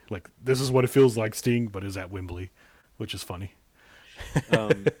Wembley. Like, this is what it feels like, Sting, but is at Wembley, which is funny.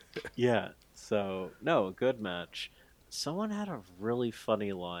 Yeah. So, no, good match. Someone had a really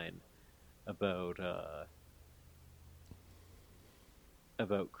funny line about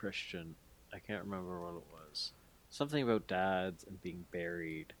Christian. I can't remember what it was. Something about dads and being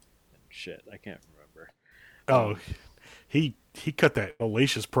buried and shit. I can't remember. Oh, he cut that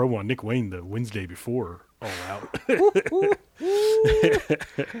hellacious promo on Nick Wayne the Wednesday before all out.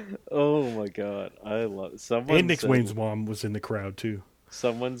 Oh my god, I love someone. And Nick Wayne's mom was in the crowd too.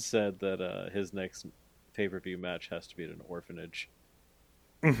 Someone said that his next pay-per-view match has to be at an orphanage.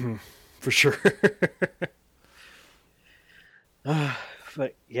 For sure.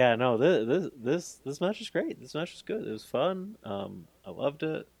 But yeah, no, this match is great. This match was good. It was fun. I loved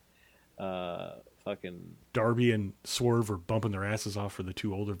it. Fucking Darby and Swerve are bumping their asses off for the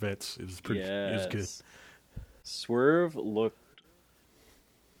two older vets. It was pretty. It was good. Swerve looked.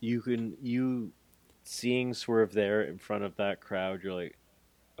 You seeing Swerve there in front of that crowd, you're like,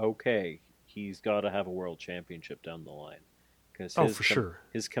 okay, he's got to have a world championship down the line, because for sure,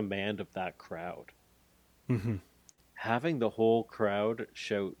 his command of that crowd. Having the whole crowd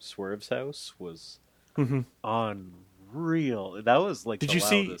shout Swerve's house was unreal. That was like the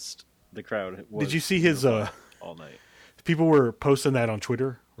loudest the crowd was. Did you see his all night? People were posting that on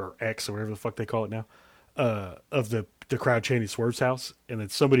Twitter or X or whatever the fuck they call it now, of the crowd chanting Swerve's house, and then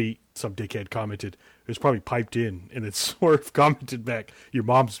some dickhead commented it was probably piped in, and then Swerve commented back, "Your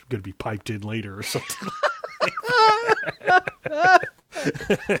mom's gonna be piped in later" or something.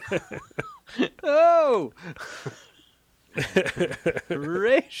 Oh.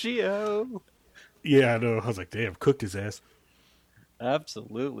 Ratio. Yeah, I know. I was like, damn, cooked his ass.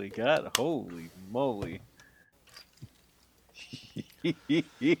 Absolutely. God, holy moly. Don't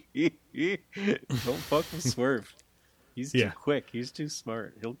fuck with Swerve. He's too quick. He's too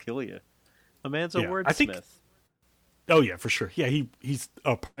smart. He'll kill you. A man's a wordsmith. Oh yeah, for sure. Yeah, he's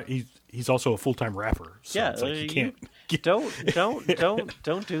also a full-time rapper. So Yeah, it's like he can't.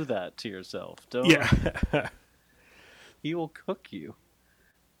 Don't do that to yourself. Don't. Yeah. He will cook you.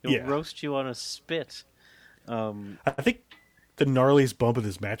 He'll roast you on a spit. I think the gnarliest bump of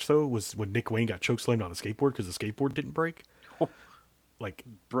this match though was when Nick Wayne got chokeslammed on a skateboard because the skateboard didn't break. Like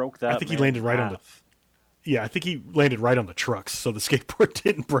broke that. I think he landed right on the. Yeah, I think he landed right on the trucks, so the skateboard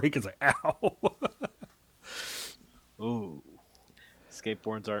didn't break. It's like, ow. Ooh,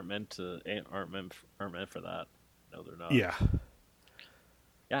 skateboards aren't meant for that. No, they're not. Yeah.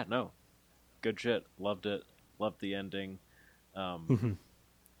 Yeah, no. Good shit. Loved it. Loved the ending.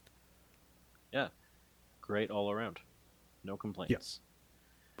 Yeah, great all around. No complaints.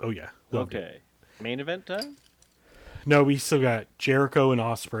 Yeah. Oh yeah. Loved it. Main event time. No, we still got Jericho and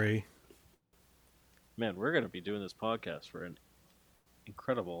Ospreay. Man, we're going to be doing this podcast for an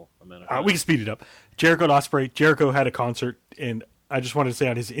incredible amount of time. We can speed it up. Jericho and Ospreay. Jericho had a concert, and I just wanted to say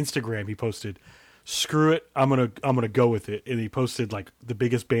on his Instagram, he posted, "Screw it, I'm gonna go with it." And he posted like the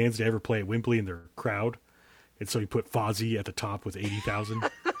biggest bands to ever play at Wembley in their crowd, and so he put Fozzy at the top with 80,000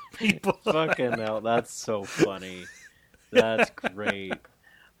 people. Fucking hell, that's so funny. That's great.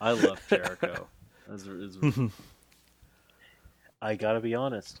 I love Jericho. I gotta be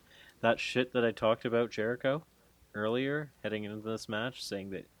honest. That shit that I talked about Jericho earlier, heading into this match,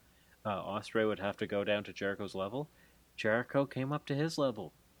 saying that Ospreay would have to go down to Jericho's level, Jericho came up to his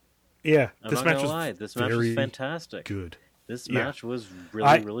level. Yeah, this match was fantastic. Good. This match was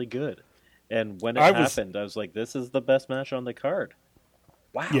really good. And when it happened, I was like, "This is the best match on the card."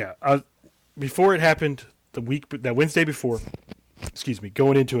 Wow. Yeah. Before it happened, that Wednesday before,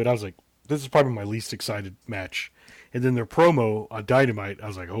 going into it, I was like, "This is probably my least excited match." And then their promo on Dynamite, I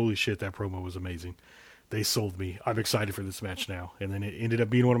was like, holy shit, that promo was amazing. They sold me. I'm excited for this match now. And then it ended up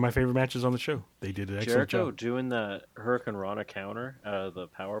being one of my favorite matches on the show. They did an excellent job. Jericho doing the Hurricane Rana counter out of the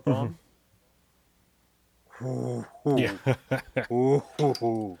powerbomb. Yeah.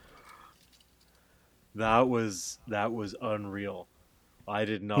 That was unreal. I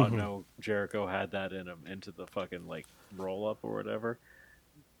did not know Jericho had that in him into the fucking like roll up or whatever.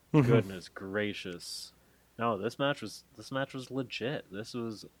 Goodness gracious. No, this match was legit. This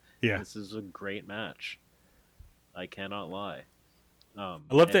is a great match. I cannot lie. I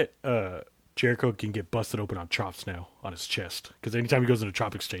love that Jericho can get busted open on chops now on his chest, because anytime he goes into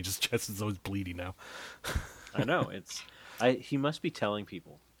chop exchange, his chest is always bleeding now. I know he must be telling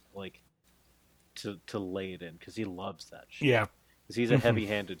people like to lay it in because he loves that shit. Yeah, because he's a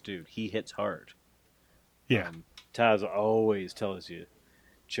heavy-handed dude. He hits hard. Yeah, Taz always tells you.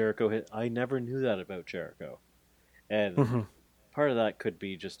 Jericho hit. I never knew that about Jericho, and part of that could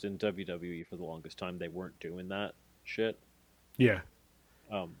be just in WWE for the longest time they weren't doing that shit. Yeah.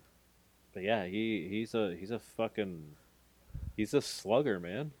 But yeah, he's a slugger,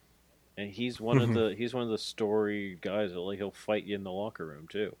 man, and he's one of the story guys that like he'll fight you in the locker room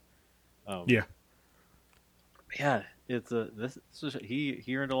too. Yeah. Yeah,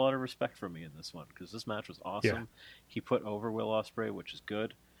 he earned a lot of respect from me in this one because this match was awesome. Yeah. He put over Will Ospreay, which is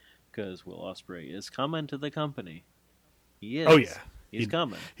good because Will Ospreay is coming to the company. He is. Oh yeah, he's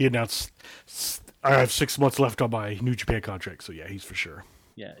coming. He announced, "I have 6 months left on my New Japan contract." So yeah, he's for sure.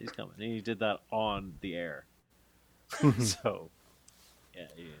 Yeah, he's coming, and he did that on the air. So yeah,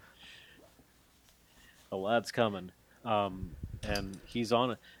 the lad's coming, and he's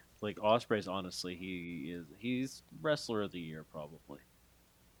on it. Like Ospreay's, honestly, he's wrestler of the year probably.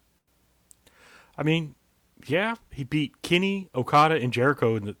 I mean, yeah, he beat Kenny, Okada, and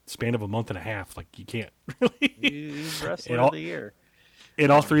Jericho in the span of a month and a half. Like you can't really. He's wrestler of the year.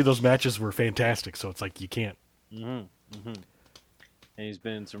 And all three of those matches were fantastic. So it's like you can't. And he's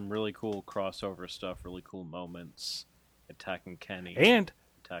been in some really cool crossover stuff, really cool moments, attacking Kenny and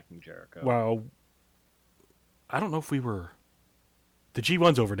attacking Jericho. Well, I don't know if we were. The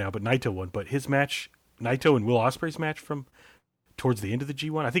G1's over now, but Naito won. But his match, Naito and Will Ospreay's match from towards the end of the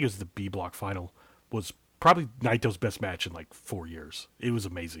G1, I think it was the B block final, was probably Naito's best match in like 4 years. It was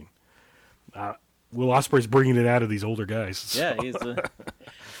amazing. Will Ospreay's bringing it out of these older guys. So. Yeah,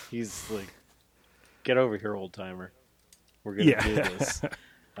 he's like, get over here, old timer. We're gonna do this.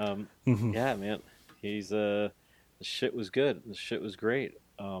 Yeah, man. He's the shit was good. The shit was great.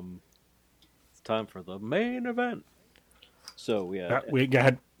 It's time for the main event. So we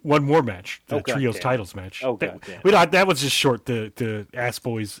had one more match, the trios titles match. Oh god, that was just short. The Ass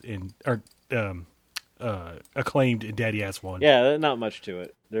Boys Acclaimed and Daddy Ass won. Yeah, not much to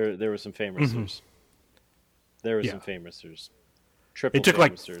it. There were some famousers. There were some famousers. It took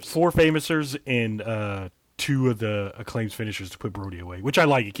famousers. Like 4 famousers and 2 of the Acclaim's finishers to put Brody away, which I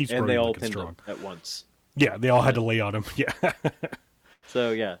like. It keeps Brody looking strong. Him at once. Yeah, they all had to lay on him. Yeah.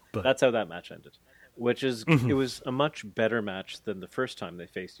 So yeah, But that's how that match ended. Which is it mhm. was a much better match than the first time they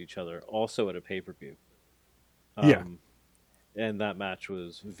faced each other, also at a pay per view. Yeah. Um, and that match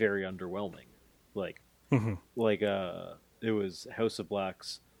was very underwhelming. Like Mhm. it was House of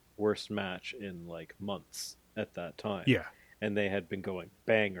Black's worst match in like months at that time. Yeah. And they had been going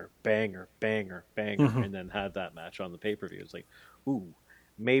banger, banger, banger, banger, Mhm. and then had that match on the pay per view. It's like, ooh,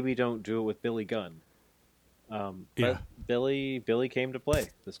 maybe don't do it with Billy Gunn. Yeah. But Billy came to play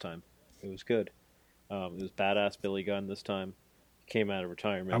this time. It was good. It was badass Billy Gunn this time. He came out of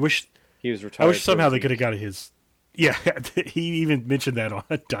I retirement. wish He was I wish retired for a somehow they could have week. got his. Yeah, he even mentioned that on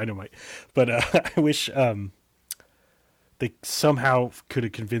Dynamite. But I wish they somehow could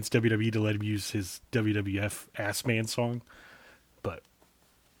have convinced WWE to let him use his WWF Ass Man song. But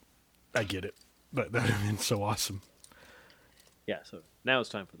I get it. But that would have been so awesome. Yeah, so now it's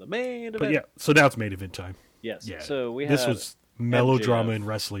time for the main But event. yeah, so now it's main event time. Yes. Yeah, So we this had was melodrama MJF, and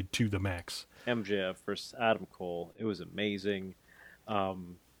wrestling to the max. MJF versus Adam Cole. It was amazing.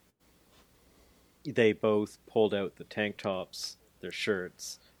 Um, they both pulled out the tank tops, their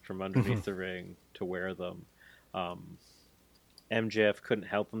shirts from Mhm. underneath the ring to wear them. Um, MJF couldn't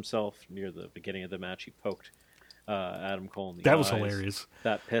help himself near the beginning of the match. He poked Adam Cole in the That was eyes. hilarious.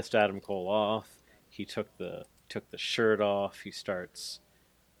 That pissed Adam Cole off. He took the shirt off. He starts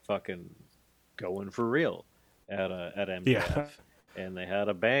fucking going for real at Yeah, MJF, and they had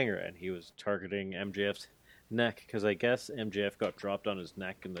a banger. And he was targeting MJF's neck because I guess MJF got dropped on his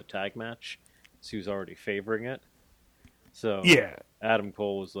neck in the tag match, so he was already favoring it. So yeah. Adam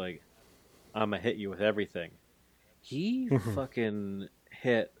Cole was like, "I'm gonna hit you with everything." He Mhm. fucking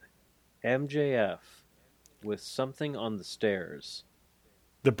hit MJF with something on the stairs,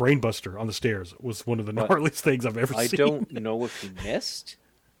 The brainbuster on the stairs was one of the but gnarliest things I've ever I seen. don't know if he missed.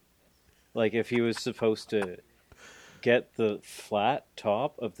 Like if he was supposed to get the flat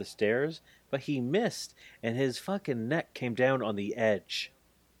top of the stairs, but he missed, and his fucking neck came down on the edge.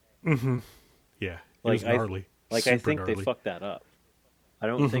 Hmm. Yeah, it was Like I, gnarly, I super think they gnarly. fucked that up. I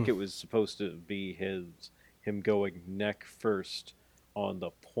don't Hmm. think it was supposed to be him going neck first on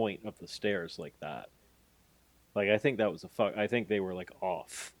the point of the stairs like that. Like I think that was a fuck. I think they were like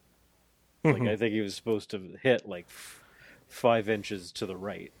off. Like Hmm. I think he was supposed to hit like 5 inches to the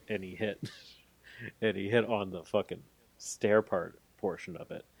right, and he hit, and he hit on the fucking stair portion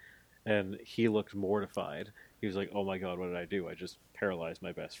of it, and he looked mortified. He was like, "Oh my god, what did I do? I just paralyzed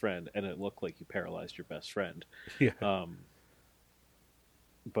my best friend," and it looked like you paralyzed your best friend. Yeah, Um,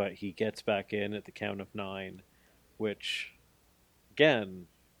 but he gets back in at the count of 9, which again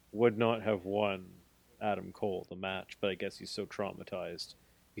would not have won Adam Cole the match, but I guess he's so traumatized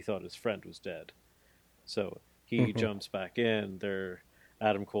he thought his friend was dead. So he hmm, jumps back in. There,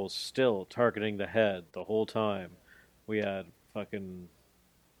 Adam Cole's still targeting the head the whole time. We had fucking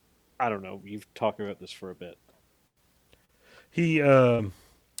I don't know. You've talked about this for a bit. he.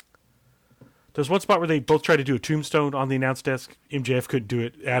 There's one spot where they both tried to do a tombstone on the announce desk. MJF couldn't do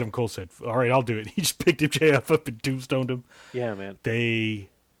it. Adam Cole said, "All right, I'll do it." He just picked MJF up and tombstoned him. Yeah, man. They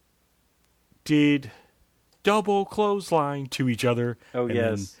did double clothesline to each other, Oh and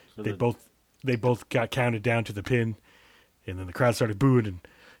then yes, for they the both they both got counted down to the pin, and then the crowd started booing,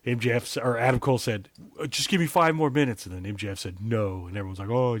 and or Adam Cole said, "Just give me 5 more minutes," and then MJF said no, and everyone's like,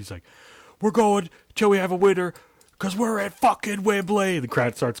 "Oh," he's like, "We're going till we have a winner, because we're at fucking Wembley." The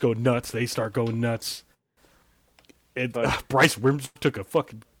crowd starts going nuts. They start going nuts. And but Bryce Wims took a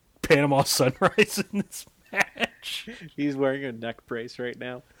fucking Panama Sunrise in this match, he's wearing a neck brace right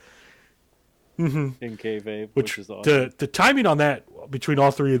now in kayfabe, which which is awesome. the timing on that between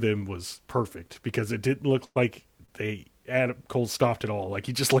all three of them was perfect because it didn't look like Adam Cole stopped at all. Like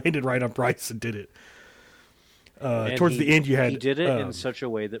he just landed right on Bryce and did it. And Towards the end, you he had did it in such a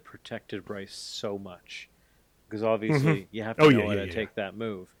way that protected Bryce so much because obviously you have to oh know yeah, how yeah, to yeah, take that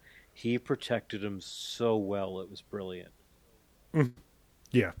move. He protected him so well; it was brilliant.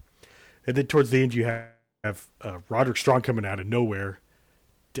 yeah. And then towards the end, you have Roderick Strong coming out of nowhere,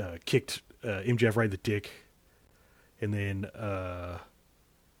 kicked MJF right in the dick, and then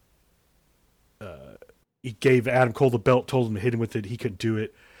he gave Adam Cole the belt, told him to hit him with it. He couldn't do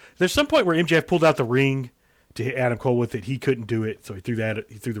it. There's some point where MJF pulled out the ring to hit Adam Cole with it. He couldn't do it, so he threw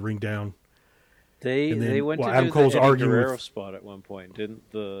the ring down. And They then went while to Adam do the Cole's Eddie arguing Guerrero with, spot at one point, didn't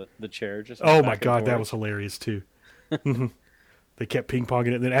the chair just went oh my back and god, that forth? was hilarious too. They kept ping ponging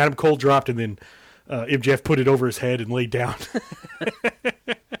it, and then Adam Cole dropped, and then MJF put it over his head and laid down.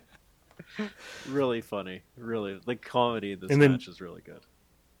 Really funny. Really, the comedy in this And then match is really good.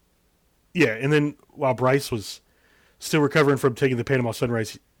 yeah, and then while Bryce was still recovering from taking the Panama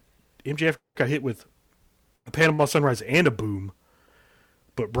Sunrise, MJF got hit with a Panama Sunrise and a boom,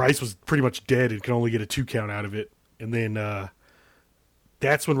 but Bryce was pretty much dead and could only get a 2 count out of it. And then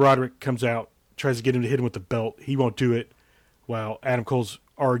that's when Roderick comes out, tries to get him to hit him with the belt. He won't do it. While Adam Cole's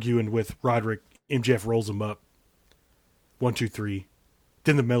arguing with Roderick, MJF rolls him up. 1, 2, 3.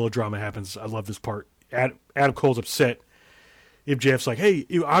 Then the melodrama happens. I love this part. Adam Cole's upset. MJF's like, hey,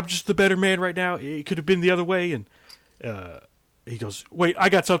 I'm just the better man right now. It could have been the other way. And he goes, wait, I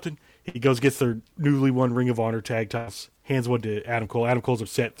got something. He goes, gets their newly won Ring of Honor tag titles, hands one to Adam Cole. Adam Cole's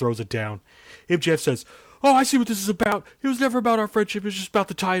upset, throws it down. MJF says, oh, I see what this is about. It was never about our friendship. It was just about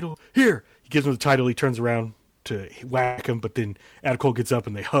the title. Here. He gives him the title. He turns around to whack him, but then Adam Cole gets up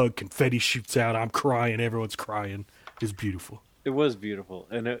and they hug. Confetti shoots out. I'm crying. Everyone's crying. It's beautiful. It was beautiful,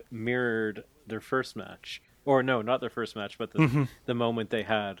 and it mirrored their first match. Or no, not their first match, but the moment they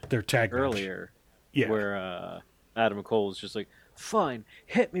had their tag earlier, yeah, where Adam Cole was just like, "Fine,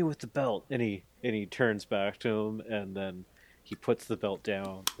 hit me with the belt," and he turns back to him, and then he puts the belt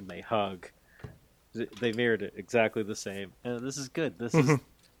down, and they hug. They mirrored it exactly the same, and this is good. This is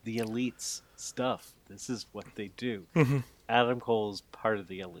the Elite's stuff. This is what they do. Adam Cole's part of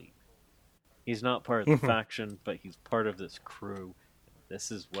the Elite. He's not part of the faction, but he's part of this crew. This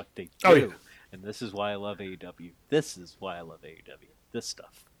is what they do. Oh, yeah. And this is why I love AEW. This is why I love AEW. This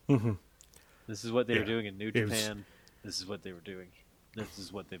stuff. This is what they were doing in New Japan. This is what they were doing. This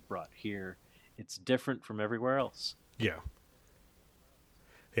is what they brought here. It's different from everywhere else. Yeah.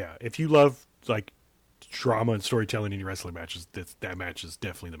 Yeah. If you love like drama and storytelling in your wrestling matches, that match is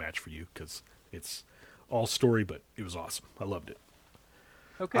definitely the match for you because it's all story, but it was awesome. I loved it.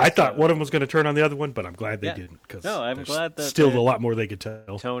 Okay, I thought one of them was going to turn on the other one, but I'm glad they didn't. Cause I'm glad that still a lot more they could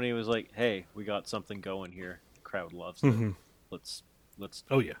tell. Tony was like, "Hey, we got something going here. The crowd loves it. Let's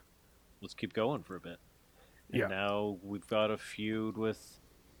oh yeah, let's keep going for a bit." And now we've got a feud with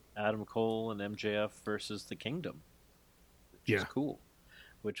Adam Cole and MJF versus the Kingdom, which is cool.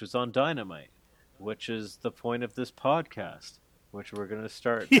 Which was on Dynamite, which is the point of this podcast, which we're going to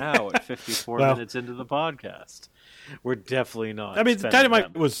start now at 54 minutes into the podcast. We're definitely not. I mean,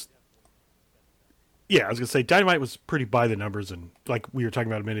 Dynamite was... Yeah, I was going to say, Dynamite was pretty by the numbers, and like we were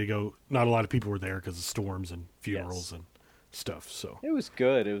talking about a minute ago, not a lot of people were there because of storms and funerals and stuff. So it was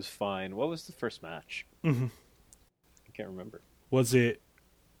good. It was fine. What was the first match? I can't remember. Was it...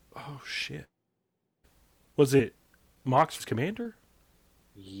 Oh, shit. Was it Mox Commander?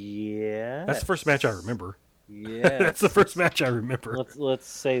 Yeah. That's the first match I remember. Yeah. That's the first match I remember. Let's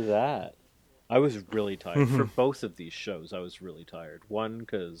say that. I was really tired. For both of these shows, I was really tired. One,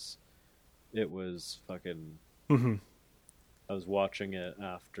 because it was fucking... I was watching it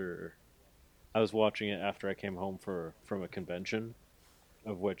after I came home from a convention,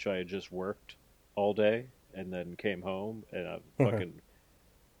 of which I had just worked all day, and then came home, and I'm fucking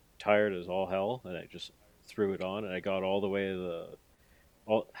tired as all hell, and I just threw it on, and I got all the way to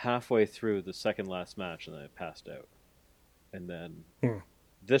halfway through the second last match, and then I passed out. And then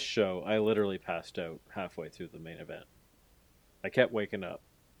this show, I literally passed out halfway through the main event. I kept waking up.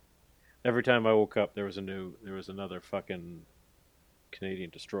 Every time I woke up, there was another fucking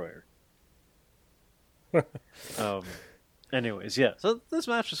Canadian destroyer. Anyways, yeah. So this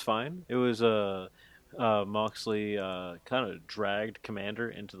match was fine. It was Moxley kind of dragged Commander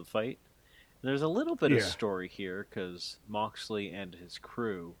into the fight. There's a little bit of story here because Moxley and his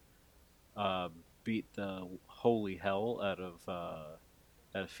crew beat the holy hell out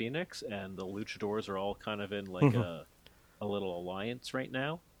of Phoenix, and the Luchadors are all kind of in like a little alliance right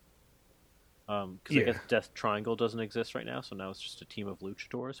now. Because I guess Death Triangle doesn't exist right now, so now it's just a team of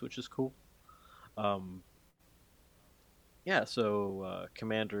Luchadors, which is cool. So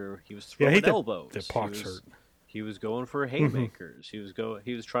Commander, he was throwing elbows. The Pac's hurt. He was going for haymakers. He was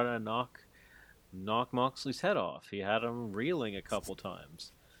trying to knock Moxley's head off. He had him reeling a couple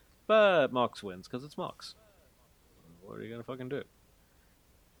times. But Mox wins because it's Mox. What are you going to fucking do?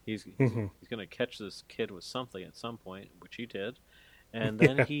 He's going to catch this kid with something at some point, which he did. And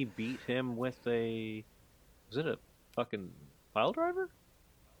then he beat him with was it a fucking pile driver?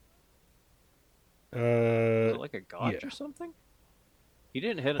 Was it like a gotch or something? He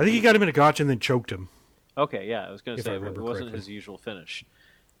didn't hit him. I think he got him in a gotch and then choked him. Okay, yeah, I was going to say, it wasn't correctly. His usual finish.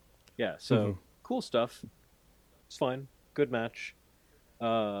 Yeah, so... Cool stuff. It's fine. Good match.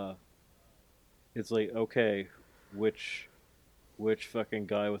 It's like, okay, which fucking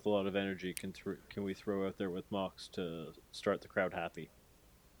guy with a lot of energy can we throw out there with Mox to start the crowd happy?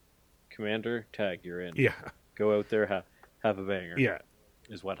 Commander, tag, you're in. Yeah. Go out there, have a banger. Yeah.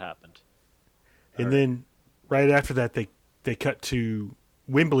 Is what happened. And then right after that, they cut to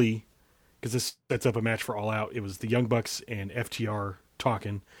Wembley because this sets up a match for All Out. It was the Young Bucks and FTR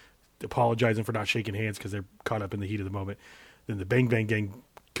talking. apologizing for not shaking hands because they're caught up in the heat of the moment. Then the Bang Bang Gang,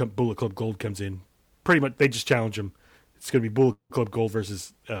 Bullet Club Gold comes in. Pretty much, they just challenge them. It's going to be Bullet Club Gold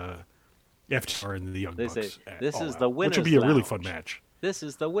versus FTR and the Young Bucks. They say, this is the winner's which will be a really lounge. fun match. This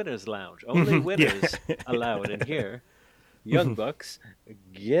is the winner's lounge. Only winners allowed in here. Young Bucks,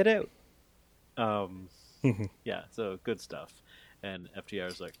 get out. Yeah, so good stuff. And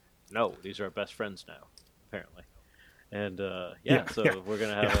FTR's like, no, these are our best friends now, apparently. And we're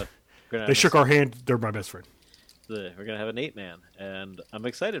gonna have They shook our hand. They're my best friend. We're gonna have an 8-man, and I'm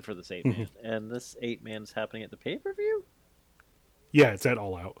excited for this 8-man. And this 8-man is happening at the pay-per-view. Yeah, it's at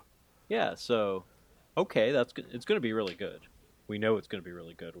All Out. Yeah, so okay, it's gonna be really good. We know it's gonna be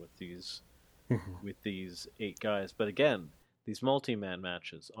really good with these 8 guys. But again, these multi-man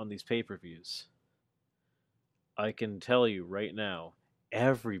matches on these pay-per-views, I can tell you right now,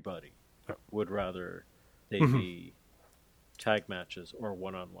 everybody would rather they be tag matches or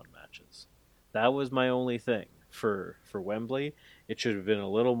one-on-one matches. That was my only thing for Wembley. It should have been a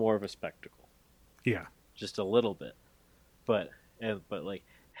little more of a spectacle. Yeah, just a little bit. But like,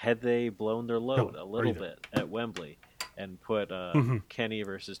 had they blown their load a little bit at Wembley and put Kenny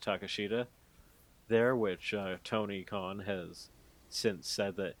versus Takashita there, which Tony Khan has since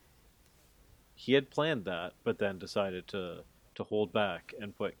said that he had planned that, but then decided to hold back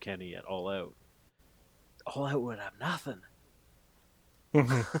and put Kenny at All Out. All Out would have nothing.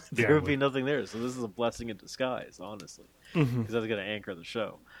 There would be nothing there. So this is a blessing in disguise, honestly, because that's going to anchor the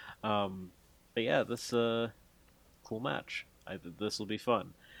show. But yeah, this cool match. This will be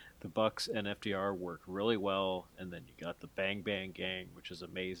fun. The Bucks and FTR work really well, and then you got the Bang Bang Gang, which is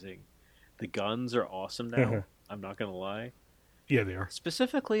amazing. The Guns are awesome now. I'm not going to lie. Yeah, they are.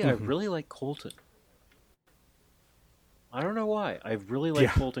 Specifically, I really like Colton. I don't know why. I really like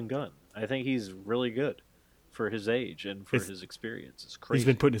Colton Gunn. I think he's really good for his age and for his experience. It's crazy. He's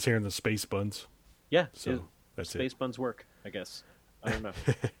been putting his hair in the space buns. Yeah, so that's space buns work, I guess. I don't know.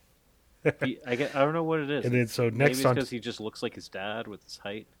 I don't know what it is. And then so next maybe it's because he just looks like his dad with his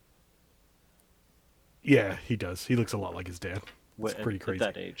height. Yeah, he does. He looks a lot like his dad. It's pretty crazy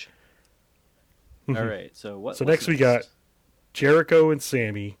at that age. All right, so what? So next we got Jericho and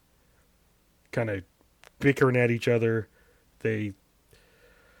Sammy, kind of bickering at each other. They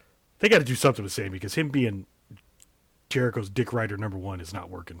got to do something with Sammy because him being Jericho's dick rider #1 is not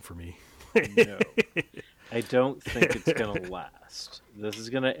working for me. No, I don't think it's gonna last. This is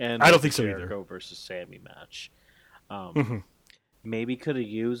gonna end. I don't think so Jericho either. versus Sammy match. Maybe could have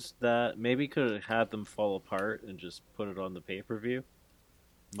used that. Maybe could have had them fall apart and just put it on the pay-per-view.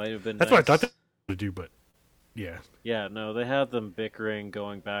 Might have been. That's nice. what I thought they would do, but yeah. Yeah, no, they had them bickering,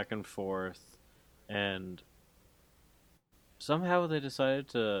 going back and forth, and somehow they decided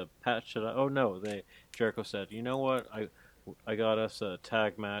to patch it up. Oh no, Jericho said, "You know what? I got us a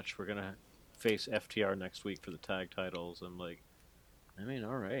tag match. We're gonna face FTR next week for the tag titles." I'm like, I mean,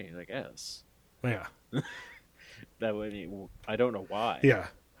 all right, I guess. Yeah. That way, I don't know why. Yeah.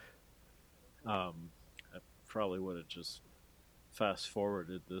 I probably would have just fast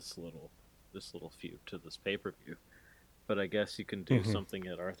forwarded this little feud to this pay-per-view, but I guess you can do something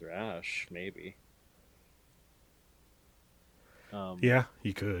at Arthur Ashe, maybe. Yeah,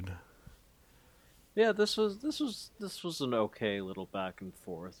 you could. Yeah, this was an okay little back and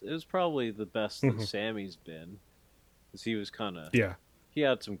forth. It was probably the best that Sammy's been, because he was kind of he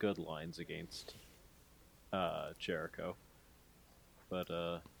had some good lines against Jericho, but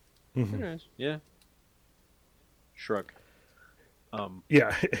anyways, yeah, shrug.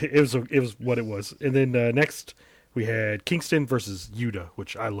 Yeah, it was what it was. And then next we had Kingston versus Yuta,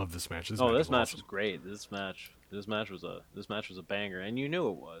 which I love this match. This match was great. This match was a banger, and you knew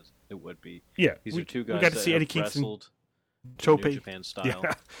it would be. Yeah, these are two guys we got to that see Eddie have Kingston wrestled tope. New Japan style.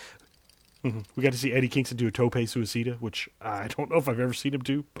 Yeah. We got to see Eddie Kingston do a tope suicida, which I don't know if I've ever seen him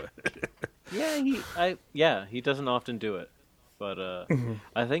do, but he doesn't often do it, but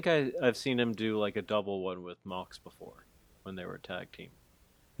I think I've seen him do like a double one with Mox before when they were a tag team.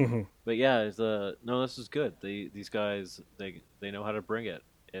 But yeah, this is good. These guys they know how to bring it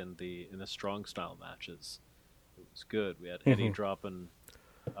in the strong style matches. It was good. We had Eddie dropping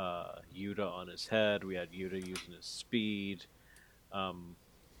Yuta on his head. We had Yuta using his speed.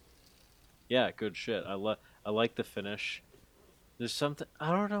 Yeah, good shit. I like the finish. There's something,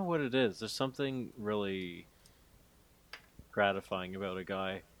 I don't know what it is. There's something really gratifying about a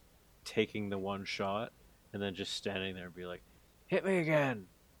guy taking the one shot and then just standing there and be like, "Hit me again,"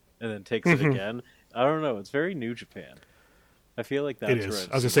 and then takes it again. I don't know. It's very New Japan. I feel like that's it is.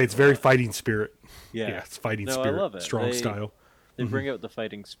 Where I was gonna say it's very fighting spirit. Yeah, it's fighting spirit. I love it. Strong style. They bring out the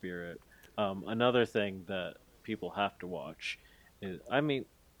fighting spirit. Another thing that people have to watch is, I mean,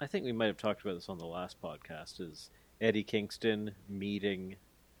 I think we might have talked about this on the last podcast, is Eddie Kingston meeting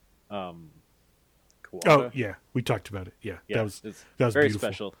Kawada. Oh yeah, we talked about it. Yeah, Yeah, that was very beautiful.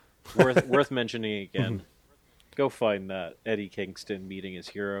 special. Worth mentioning again. Go find that Eddie Kingston meeting his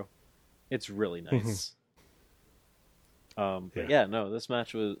hero. It's really nice. But yeah, no, this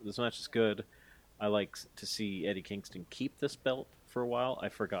match is good. I like to see Eddie Kingston keep this belt for a while. I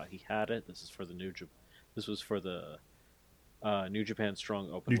forgot he had it. This is for the This was for the New Japan Strong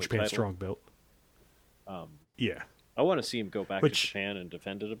Openweight New Japan title. Strong belt. Yeah, I want to see him go back to Japan and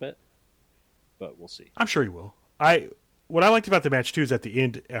defend it a bit, but we'll see. I'm sure he will. What I liked about the match too is at the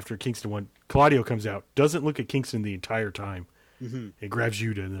end, after Kingston won, Claudio comes out, doesn't look at Kingston the entire time, and grabs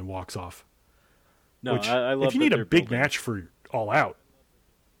Yuta and then walks off. No, Which, I love. If you need a big match for All Out,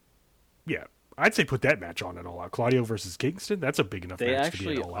 yeah, I'd say put that match on at All Out. Claudio versus Kingston, that's a big enough They match to be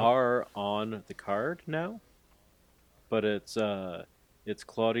actually at All Out. are on the card now, but it's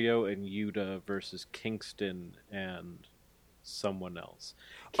Claudio and Yuta versus Kingston and someone else.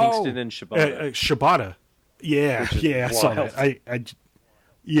 Kingston and Shibata. Shibata. Yeah, I saw wild. that.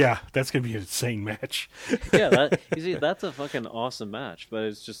 Yeah, that's gonna be an insane match. Yeah, you see, that's a fucking awesome match, but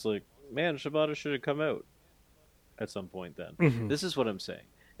it's just like, man, Shibata should have come out at some point. Then this is what I'm saying: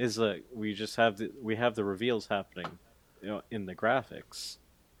 is like we have the reveals happening, in the graphics.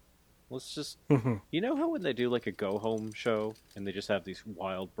 Let's just, you know how when they do like a go home show and they just have these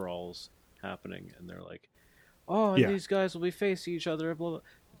wild brawls happening, and they're like, oh, and these guys will be facing each other. Blah, blah.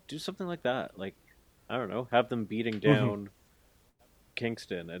 Do something like that, like, I don't know, have them beating down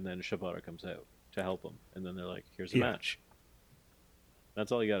Kingston, and then Shibata comes out to help them, and then they're like, here's a match.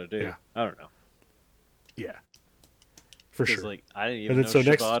 That's all you got to do. Yeah. I don't know. Yeah, for sure. Like, I didn't even know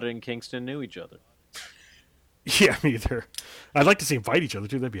Shibata and Kingston knew each other. Yeah, me either. I'd like to see them fight each other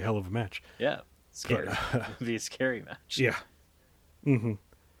too. That'd be a hell of a match. Yeah, scary. It'd be a scary match. Yeah. And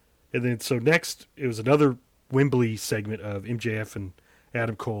then so next it was another Wembley segment of MJF and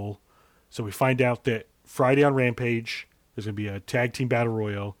Adam Cole. So we find out that Friday on Rampage there's going to be a tag team battle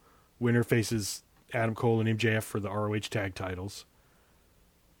royal. Winner faces Adam Cole and MJF for the ROH tag titles.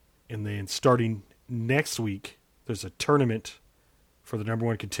 And then starting next week, there's a tournament for the number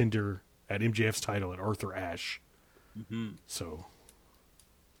one contender at MJF's title at Arthur Ashe. So,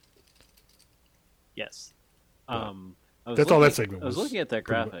 yes. That's all that segment was. I was looking at that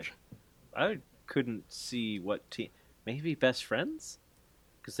graphic. I couldn't see what team. Maybe Best Friends?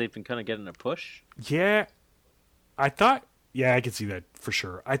 Because they've been kind of getting a push. Yeah. I thought... Yeah, I could see that for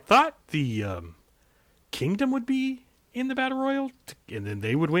sure. I thought the Kingdom would be in the Battle Royal, and then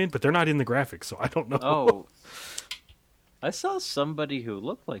they would win, but they're not in the graphics, so I don't know. Oh. I saw somebody who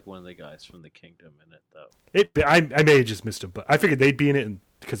looked like one of the guys from the Kingdom in it, though. I may have just missed him, but I figured they'd be in it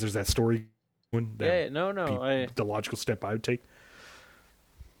because there's that story one. The logical step I would take.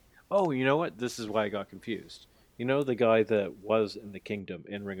 Oh, you know what? This is why I got confused. You know the guy that was in the Kingdom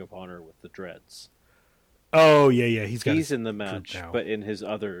in Ring of Honor with the dreads? Oh, yeah. He's in the match, but in his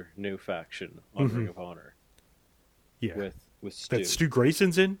other new faction on Ring of Honor. Yeah. With Stu. That Stu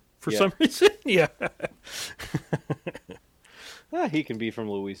Grayson's in for some reason? Yeah. He can be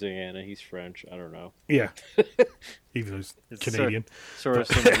from Louisiana. He's French. I don't know. Yeah. Even though he's Canadian. Sort of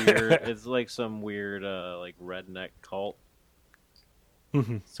some weird... It's like some weird like redneck cult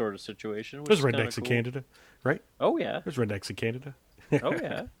sort of situation. There's rednecks in Canada, right? Oh, yeah. There's rednecks in Canada. Oh,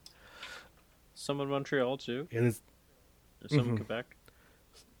 yeah. Some in Montreal, too. And there's some in Quebec.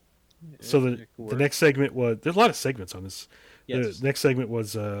 So the next segment was... There's a lot of segments on this. Yes. The next segment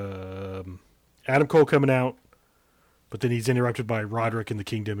was Adam Cole coming out, but then he's interrupted by Roderick and the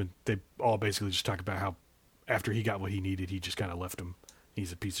Kingdom, and they all basically just talk about how after he got what he needed, he just kind of left him.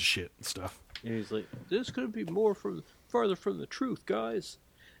 He's a piece of shit and stuff. And he's like, this could be farther from the truth, guys.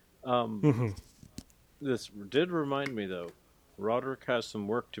 This did remind me, though, Roderick has some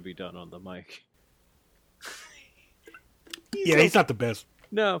work to be done on the mic. He's not the best.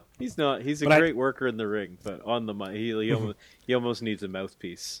 No, he's not. He's a great worker in the ring, but on the mic, he almost needs a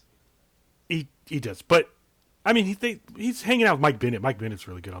mouthpiece. He does, but I mean, he's hanging out with Mike Bennett. Mike Bennett's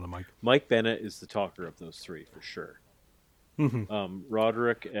really good on the mic. Mike Bennett is the talker of those three for sure.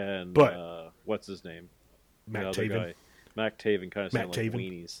 Roderick and what's his name? Matt Taven. Mac Taven kind of sound like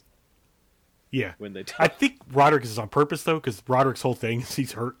weenies. Yeah, when they talk. I think Roderick is on purpose though, because Roderick's whole thing is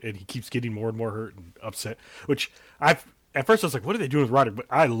he's hurt and he keeps getting more and more hurt and upset. Which at first I was like, what are they doing with Roderick? But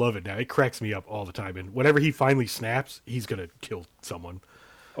I love it now. It cracks me up all the time. And whenever he finally snaps, he's gonna kill someone.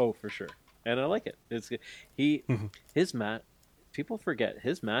 Oh, for sure. And I like it. His match. People forget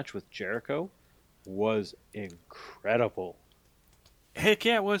his match with Jericho was incredible. Heck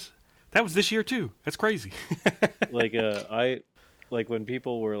yeah, it was. That was this year too. That's crazy. Like like when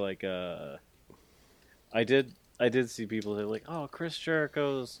people were like, I did see people say like, oh, Chris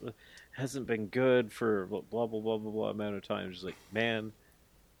Jericho's hasn't been good for blah blah blah blah blah amount of time. Just like, man,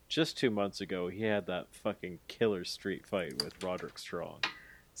 just 2 months ago he had that fucking killer street fight with Roderick Strong.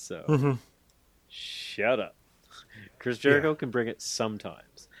 So shut up. Chris Jericho can bring it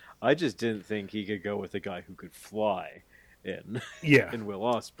sometimes. I just didn't think he could go with a guy who could fly in in Will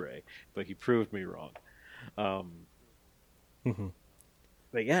Ospreay, but he proved me wrong.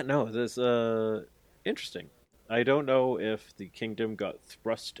 But yeah, no, this interesting. I don't know if the Kingdom got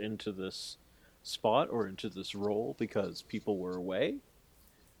thrust into this spot or into this role because people were away,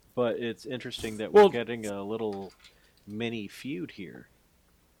 but it's interesting that we're getting a little mini feud here.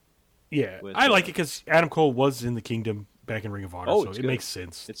 Yeah, I like it because Adam Cole was in the Kingdom back in Ring of Honor, so it makes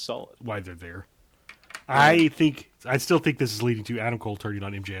sense. It's solid why they're there. I still think this is leading to Adam Cole turning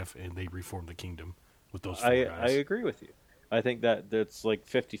on MJF and they reform the Kingdom with those four guys. I agree with you. I think that's like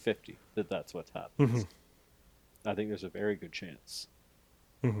 50-50 that's what's happening. I think there's a very good chance.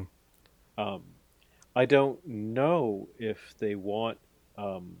 I don't know if they want...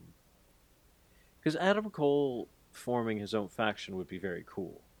 because Adam Cole forming his own faction would be very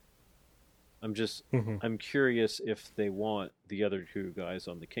cool. I'm curious if they want the other two guys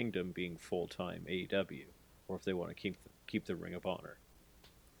on the Kingdom being full-time AEW, or if they want to keep the Ring of Honor.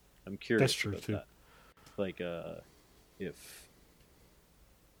 I'm curious That's true, about too. that. Like, if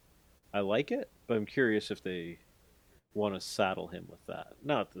I like it, but I'm curious if they want to saddle him with that.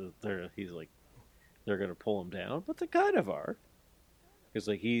 Not that they're going to pull him down, but they kind of are. Because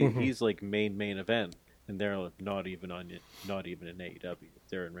like he's like main event, and they're not even in AEW.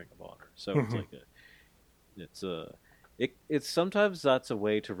 They're in Ring of Honor, so it's like it's sometimes that's a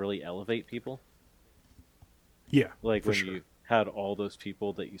way to really elevate people. Yeah, like when you had all those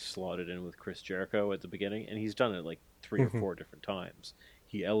people that you slotted in with Chris Jericho at the beginning, and he's done it like 3 or 4 different times.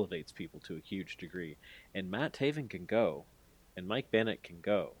 He elevates people to a huge degree, and Matt Taven can go, and Mike Bennett can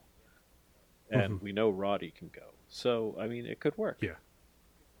go, and we know Roddy can go. So I mean, it could work.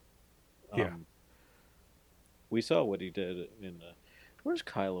 Yeah. We saw what he did in. Where's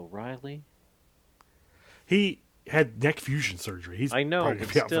Kyle O'Reilly? He had neck fusion surgery. He's I know, probably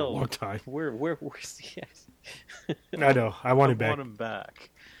but been out still, for a long time. Where's he? I know. I want him back. I want him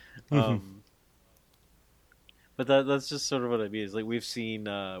back. But that's just sort of what I mean. Is like we've seen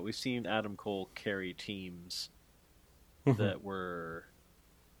Adam Cole carry teams that were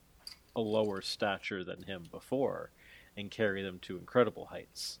a lower stature than him before, and carry them to incredible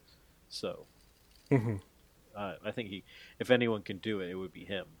heights. So, I think if anyone can do it, it would be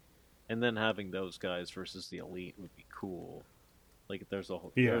him. And then having those guys versus the Elite would be cool. Like there's a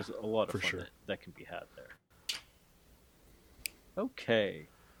lot of fun that can be had there. Okay,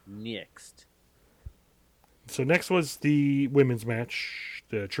 next. So next was the women's match,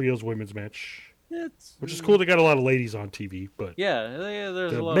 the trios women's match, which is cool. They got a lot of ladies on TV, but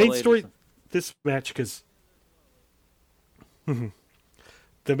there's a lot. The main of story this match, because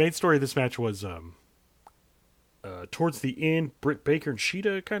the main story of this match was towards the end, Britt Baker and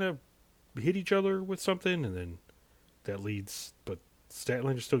Sheeta kind of hit each other with something, and then that leads, but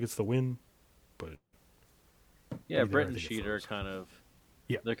Statlander still gets the win. But Britt and Sheeta are kind of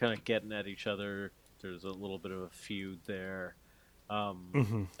they're kind of getting at each other. There's a little bit of a feud there. I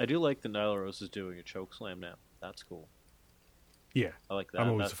do like that Nyla Rose is doing a choke slam now. That's cool. Yeah, I like that.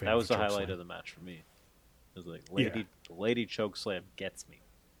 That was the highlight of the match for me. It was like lady choke slam gets me.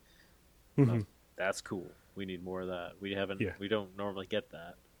 That's cool. We need more of that. We don't normally get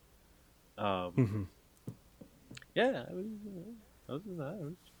that. Other than that,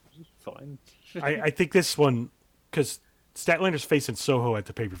 it was fine. I think this one, because Statlander's facing Soho at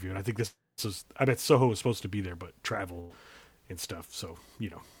the pay-per-view, and I think this is, I bet Soho was supposed to be there, but travel and stuff, so,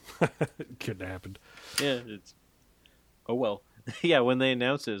 it couldn't have happened. Yeah, oh well. Yeah, when they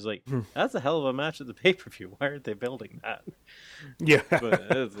announced it was like, that's a hell of a match at the pay-per-view. Why aren't they building that? Yeah. But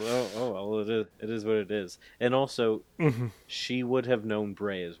it is what it is. And also, she would have known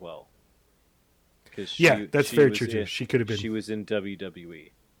Bray as well. That's very true too. She could have been. She was in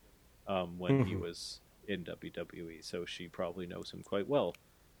WWE when he was in WWE, so she probably knows him quite well,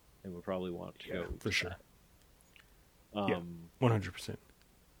 and would probably want to go for sure. That. 100%.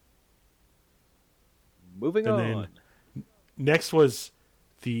 Moving on. Then, next was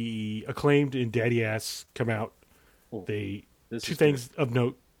the Acclaimed and Daddy Ass come out. Two things of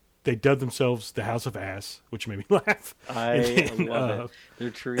note. They dubbed themselves the House of Ass, which made me laugh. I love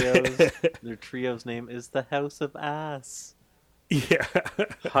it. Their trio's name is the House of Ass. Yeah.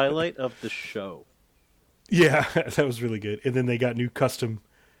 Highlight of the show. Yeah, that was really good. And then they got new custom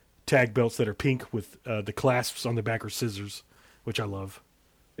tag belts that are pink with the clasps on the back are scissors. which I love.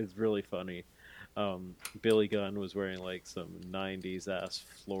 It's really funny. Billy Gunn was wearing like some '90s ass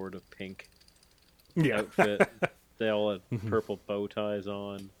Florida pink Yeah. outfit. They all had purple bow ties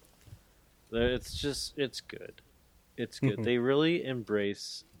on. It's good. It's good. They really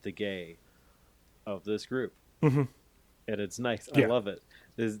embrace the gay of this group, and it's nice. I love it.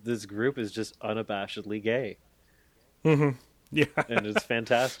 This group is just unabashedly gay. Yeah, and it's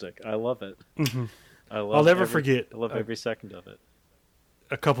fantastic. I love it. I'll never forget. I love every second of it.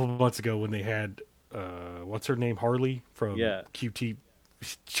 A couple of months ago when they had what's her name, Harley from QT,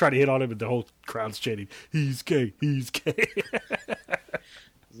 try to hit on him, and the whole crowd's chanting, "He's gay, he's gay."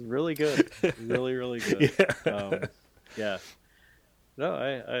 It's really good, really, really good. Yeah. No,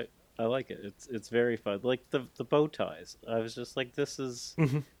 I like it. It's very fun. Like the bow ties. I was just like, this is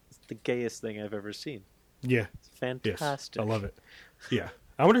the gayest thing I've ever seen. Yeah, it's fantastic. Yes, I love it. Yeah,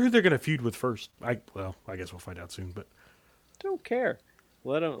 I wonder who they're going to feud with first. I guess we'll find out soon. But don't care.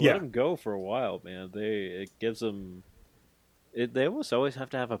 Let them go for a while, man. It gives them. They almost always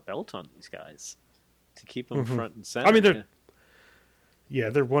have to have a belt on these guys to keep them front and center. I mean,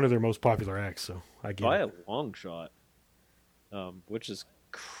 they're one of their most popular acts, so I get by it. a long shot, which is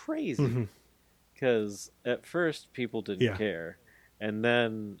crazy. Because at first people didn't care, and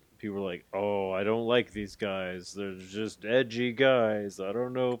then people were like, "Oh, I don't like these guys. They're just edgy guys. I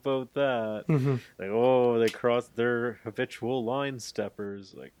don't know about that." Like, oh, they crossed their habitual line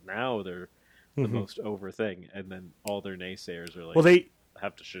steppers. Like now they're the most over thing, and then all their naysayers are like, "Well, they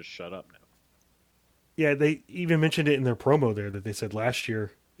have to just shut up now." Yeah, they even mentioned it in their promo there that they said last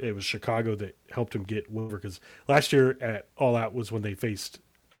year it was Chicago that helped him get over, because last year at All Out was when they faced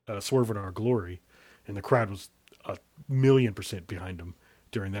Swerve in Our Glory, and the crowd was 1,000,000% behind them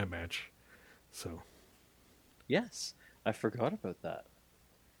during that match. So, yes, I forgot about that.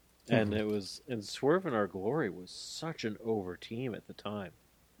 And and Swerve in Our Glory was such an over team at the time.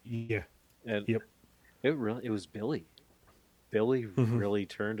 Yeah, and it was Billy. Billy really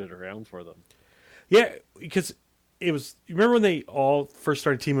turned it around for them. Yeah, because it was. You remember when they all first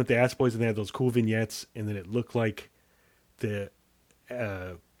started teaming with the Ass Boys, and they had those cool vignettes, and then it looked like the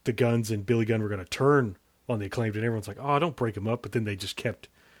Guns and Billy Gunn were going to turn on the Acclaimed, and everyone's like, "Oh, don't break them up." But then they just kept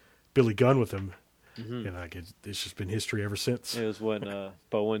Billy Gunn with them, and like it's just been history ever since. It was when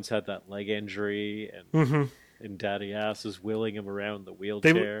Bowens had that leg injury, and Daddy Ass was wheeling him around the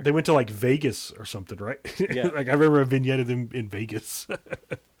wheelchair. They went to like Vegas or something, right? Yeah, like I remember a vignette of them in Vegas.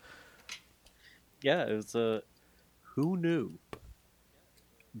 Yeah, it was who knew?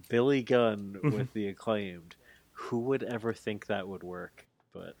 Billy Gunn with the Acclaimed. Who would ever think that would work?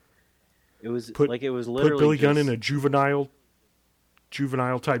 But it was literally put Billy Gunn in a juvenile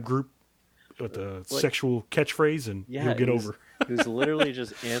type group with a sexual catchphrase, and he'll get over. It was literally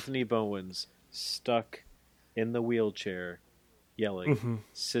just Anthony Bowens stuck in the wheelchair, yelling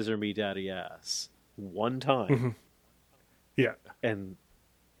 "Scissor me, daddy ass" one time. Yeah, and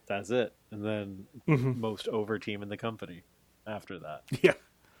that's it. And then most over team in the company after that. Yeah.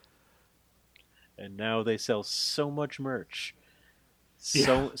 And now they sell so much merch.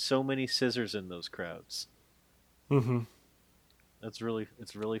 So many scissors in those crowds. It's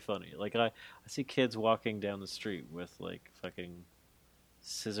really funny. Like I see kids walking down the street with like fucking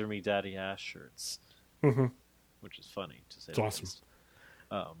 "Scissor Me Daddy Ass" shirts. Which is funny to say. It's awesome. Least.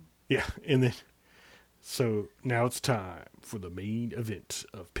 Yeah, and then so now it's time for the main event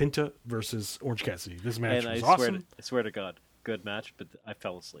of Penta versus Orange Cassidy. This match was awesome. I swear to God, good match, but I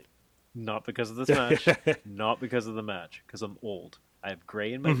fell asleep. Not because of this match, not because of the match, because I'm old. I have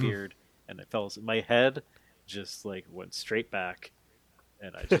gray in my beard, and I fell asleep. My head just like went straight back,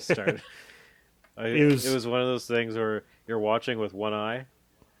 and I just started. It was one of those things where you're watching with one eye,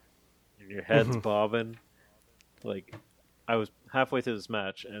 and your head's bobbing. Like, I was halfway through this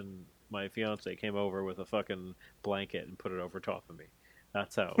match, and my fiance came over with a fucking blanket and put it over top of me.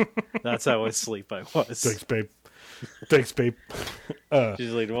 That's how asleep I was. Thanks, babe.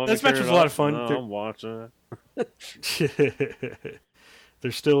 She's like, this match was a lot of fun. No, I'm watching it.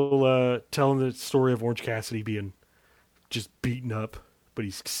 They're still telling the story of Orange Cassidy being just beaten up, but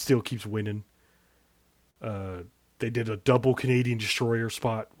he still keeps winning. They did a double Canadian Destroyer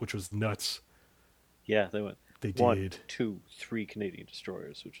spot, which was nuts. Yeah, they went. They One, did 2, 3 Canadian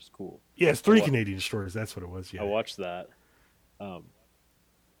Destroyers, which is cool. Yeah, it's 3 Canadian Destroyers. That's what it was. Yeah, I watched that. I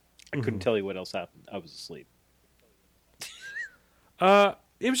couldn't tell you what else happened. I was asleep. It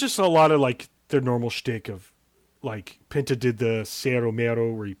was just a lot of like their normal shtick of like Penta did the Cero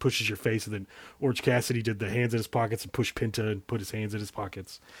Mero where he pushes your face, and then Orange Cassidy did the hands in his pockets and pushed Penta and put his hands in his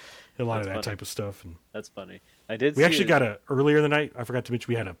pockets. A lot of that type of stuff. And that's funny. We actually got earlier in the night. I forgot to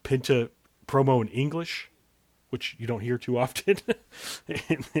mention we had a Penta promo in English. which you don't hear too often.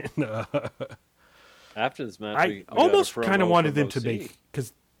 and After this match, I almost kind of wanted them to make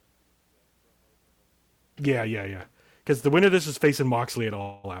because yeah. Because the winner of this is facing Moxley at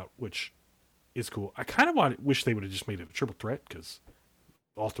All Out, which is cool. I kind of wish they would have just made it a triple threat because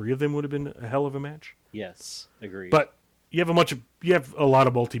all three of them would have been a hell of a match. Yes, agreed. But you have a lot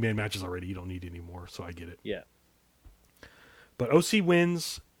of multi-man matches already. You don't need any more, so I get it. Yeah. But OC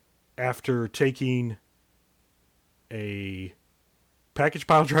wins after taking a package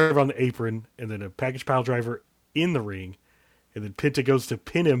pile driver on the apron and then a package pile driver in the ring, and then Penta goes to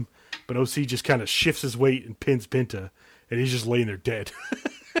pin him, but OC just kind of shifts his weight and pins Penta, and he's just laying there dead.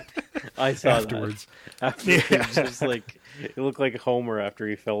 I saw afterwards. That. After he just like it looked like Homer after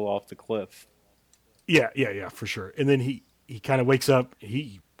he fell off the cliff. Yeah, for sure. And then he kind of wakes up.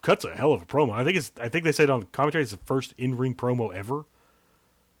 He cuts a hell of a promo. I think they said on the commentary it's the first in-ring promo ever.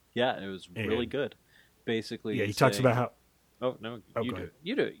 Yeah, it was really good. Basically, yeah, he talks about how. Oh no, you do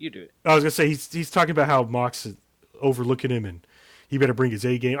it. You do it. I was gonna say he's talking about how Mox is overlooking him and he better bring his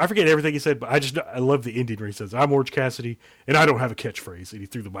A game. I forget everything he said, but I love the ending where he says, "I'm Orange Cassidy and I don't have a catchphrase," and he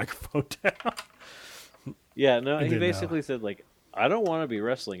threw the microphone down. Yeah, no, he basically said like, "I don't want to be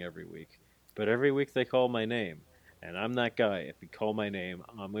wrestling every week, but every week they call my name, and I'm that guy. If you call my name,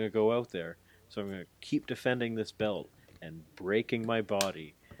 I'm gonna go out there. So I'm gonna keep defending this belt and breaking my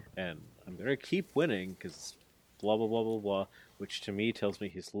body, and I'm gonna keep winning because." Blah, blah, blah, blah, blah, which to me tells me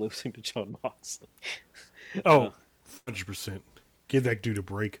he's losing to John Moxley. Oh, 100%. Give that dude a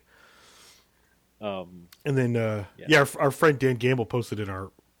break. And then, our friend Dan Gamble posted in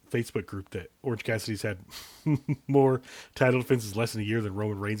our Facebook group that Orange Cassidy's had more title defenses less than a year than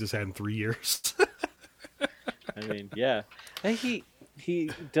Roman Reigns has had in 3 years. I mean, yeah. He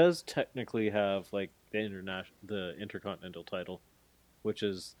does technically have, like, the Intercontinental title, which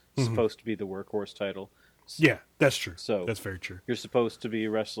is supposed to be the workhorse title. Yeah, that's true. So that's very true. You're supposed to be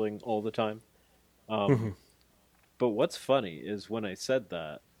wrestling all the time. But what's funny is when I said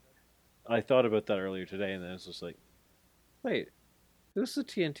that, I thought about that earlier today, and then I was just like, wait, who's the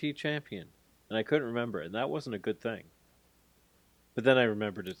TNT champion? And I couldn't remember, and that wasn't a good thing. But then I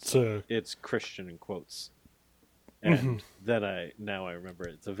remembered it's Christian in quotes. And then I remember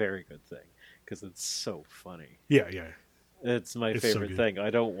it's a very good thing, because it's so funny. Yeah. It's my favorite thing. I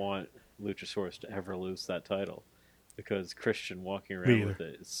don't want Luchasaurus to ever lose that title because Christian walking around with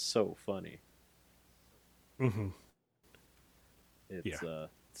it is so funny. It's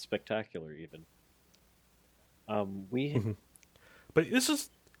spectacular even. But this is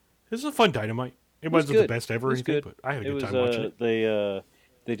a fun Dynamite. It wasn't the best ever or anything, but I had a good time watching it.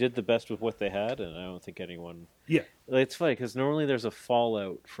 They did the best with what they had, and I don't think anyone... Yeah. It's funny, because normally there's a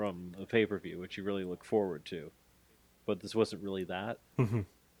fallout from a pay-per-view, which you really look forward to. But this wasn't really that.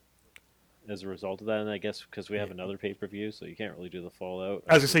 As a result of that, and I guess because we have another pay-per-view, so you can't really do the fallout.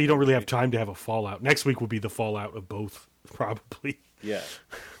 As I say, you don't really have time to have a fallout. Next week will be the fallout of both, probably. Yeah.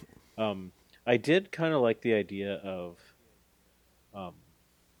 I did kind of like the idea of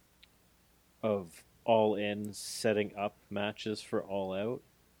All In setting up matches for All Out,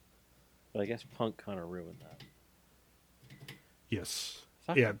 but I guess Punk kind of ruined that. Yes.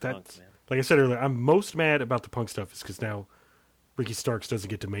 Fucking yeah, Punk, that's man. Like I said earlier. I'm most mad about the Punk stuff is because now Ricky Starks doesn't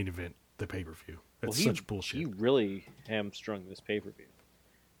get to main event the pay-per-view. That's such bullshit. He really hamstrung this pay-per-view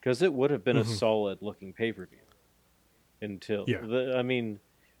because it would have been a solid-looking pay-per-view until. Yeah. I mean,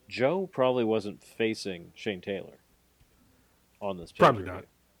 Joe probably wasn't facing Shane Taylor on this pay-per-view. Probably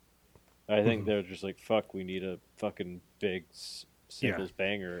not. I think they're just like, fuck, we need a fucking big singles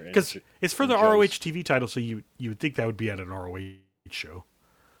banger. Because it's for the ROH TV title, so you would think that would be at an ROH show.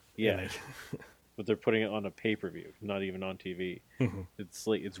 Yeah. But they're putting it on a pay-per-view, not even on TV. It's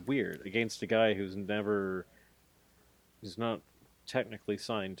like it's weird against a guy who's not technically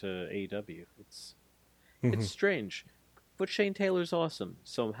signed to AEW. It's strange, but Shane Taylor's awesome,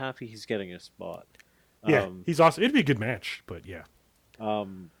 so I'm happy he's getting a spot. Yeah, he's awesome. It'd be a good match, but yeah.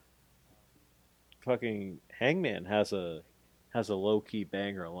 Fucking Hangman has a low-key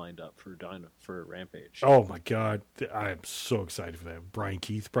banger lined up for Rampage. Oh my god, I am so excited for that. Brian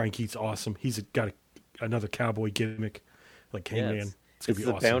Keith's awesome. He's got another cowboy gimmick like Hangman. It's gonna be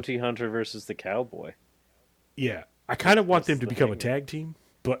awesome. It's the bounty hunter versus the cowboy. Yeah, I kind of want them to become a tag team,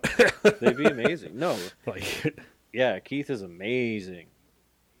 but they'd be amazing. No, yeah, Keith is amazing.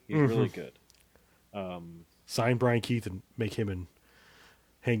 He's really good. Sign Brian Keith and make him and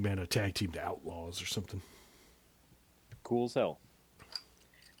Hangman a tag team to Outlaws or something. Cool as hell.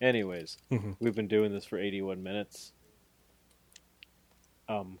 Anyways, we've been doing this for 81 minutes.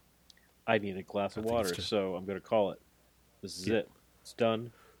 I need a glass of water, so I'm going to call it. This is it. It's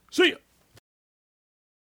done. See ya.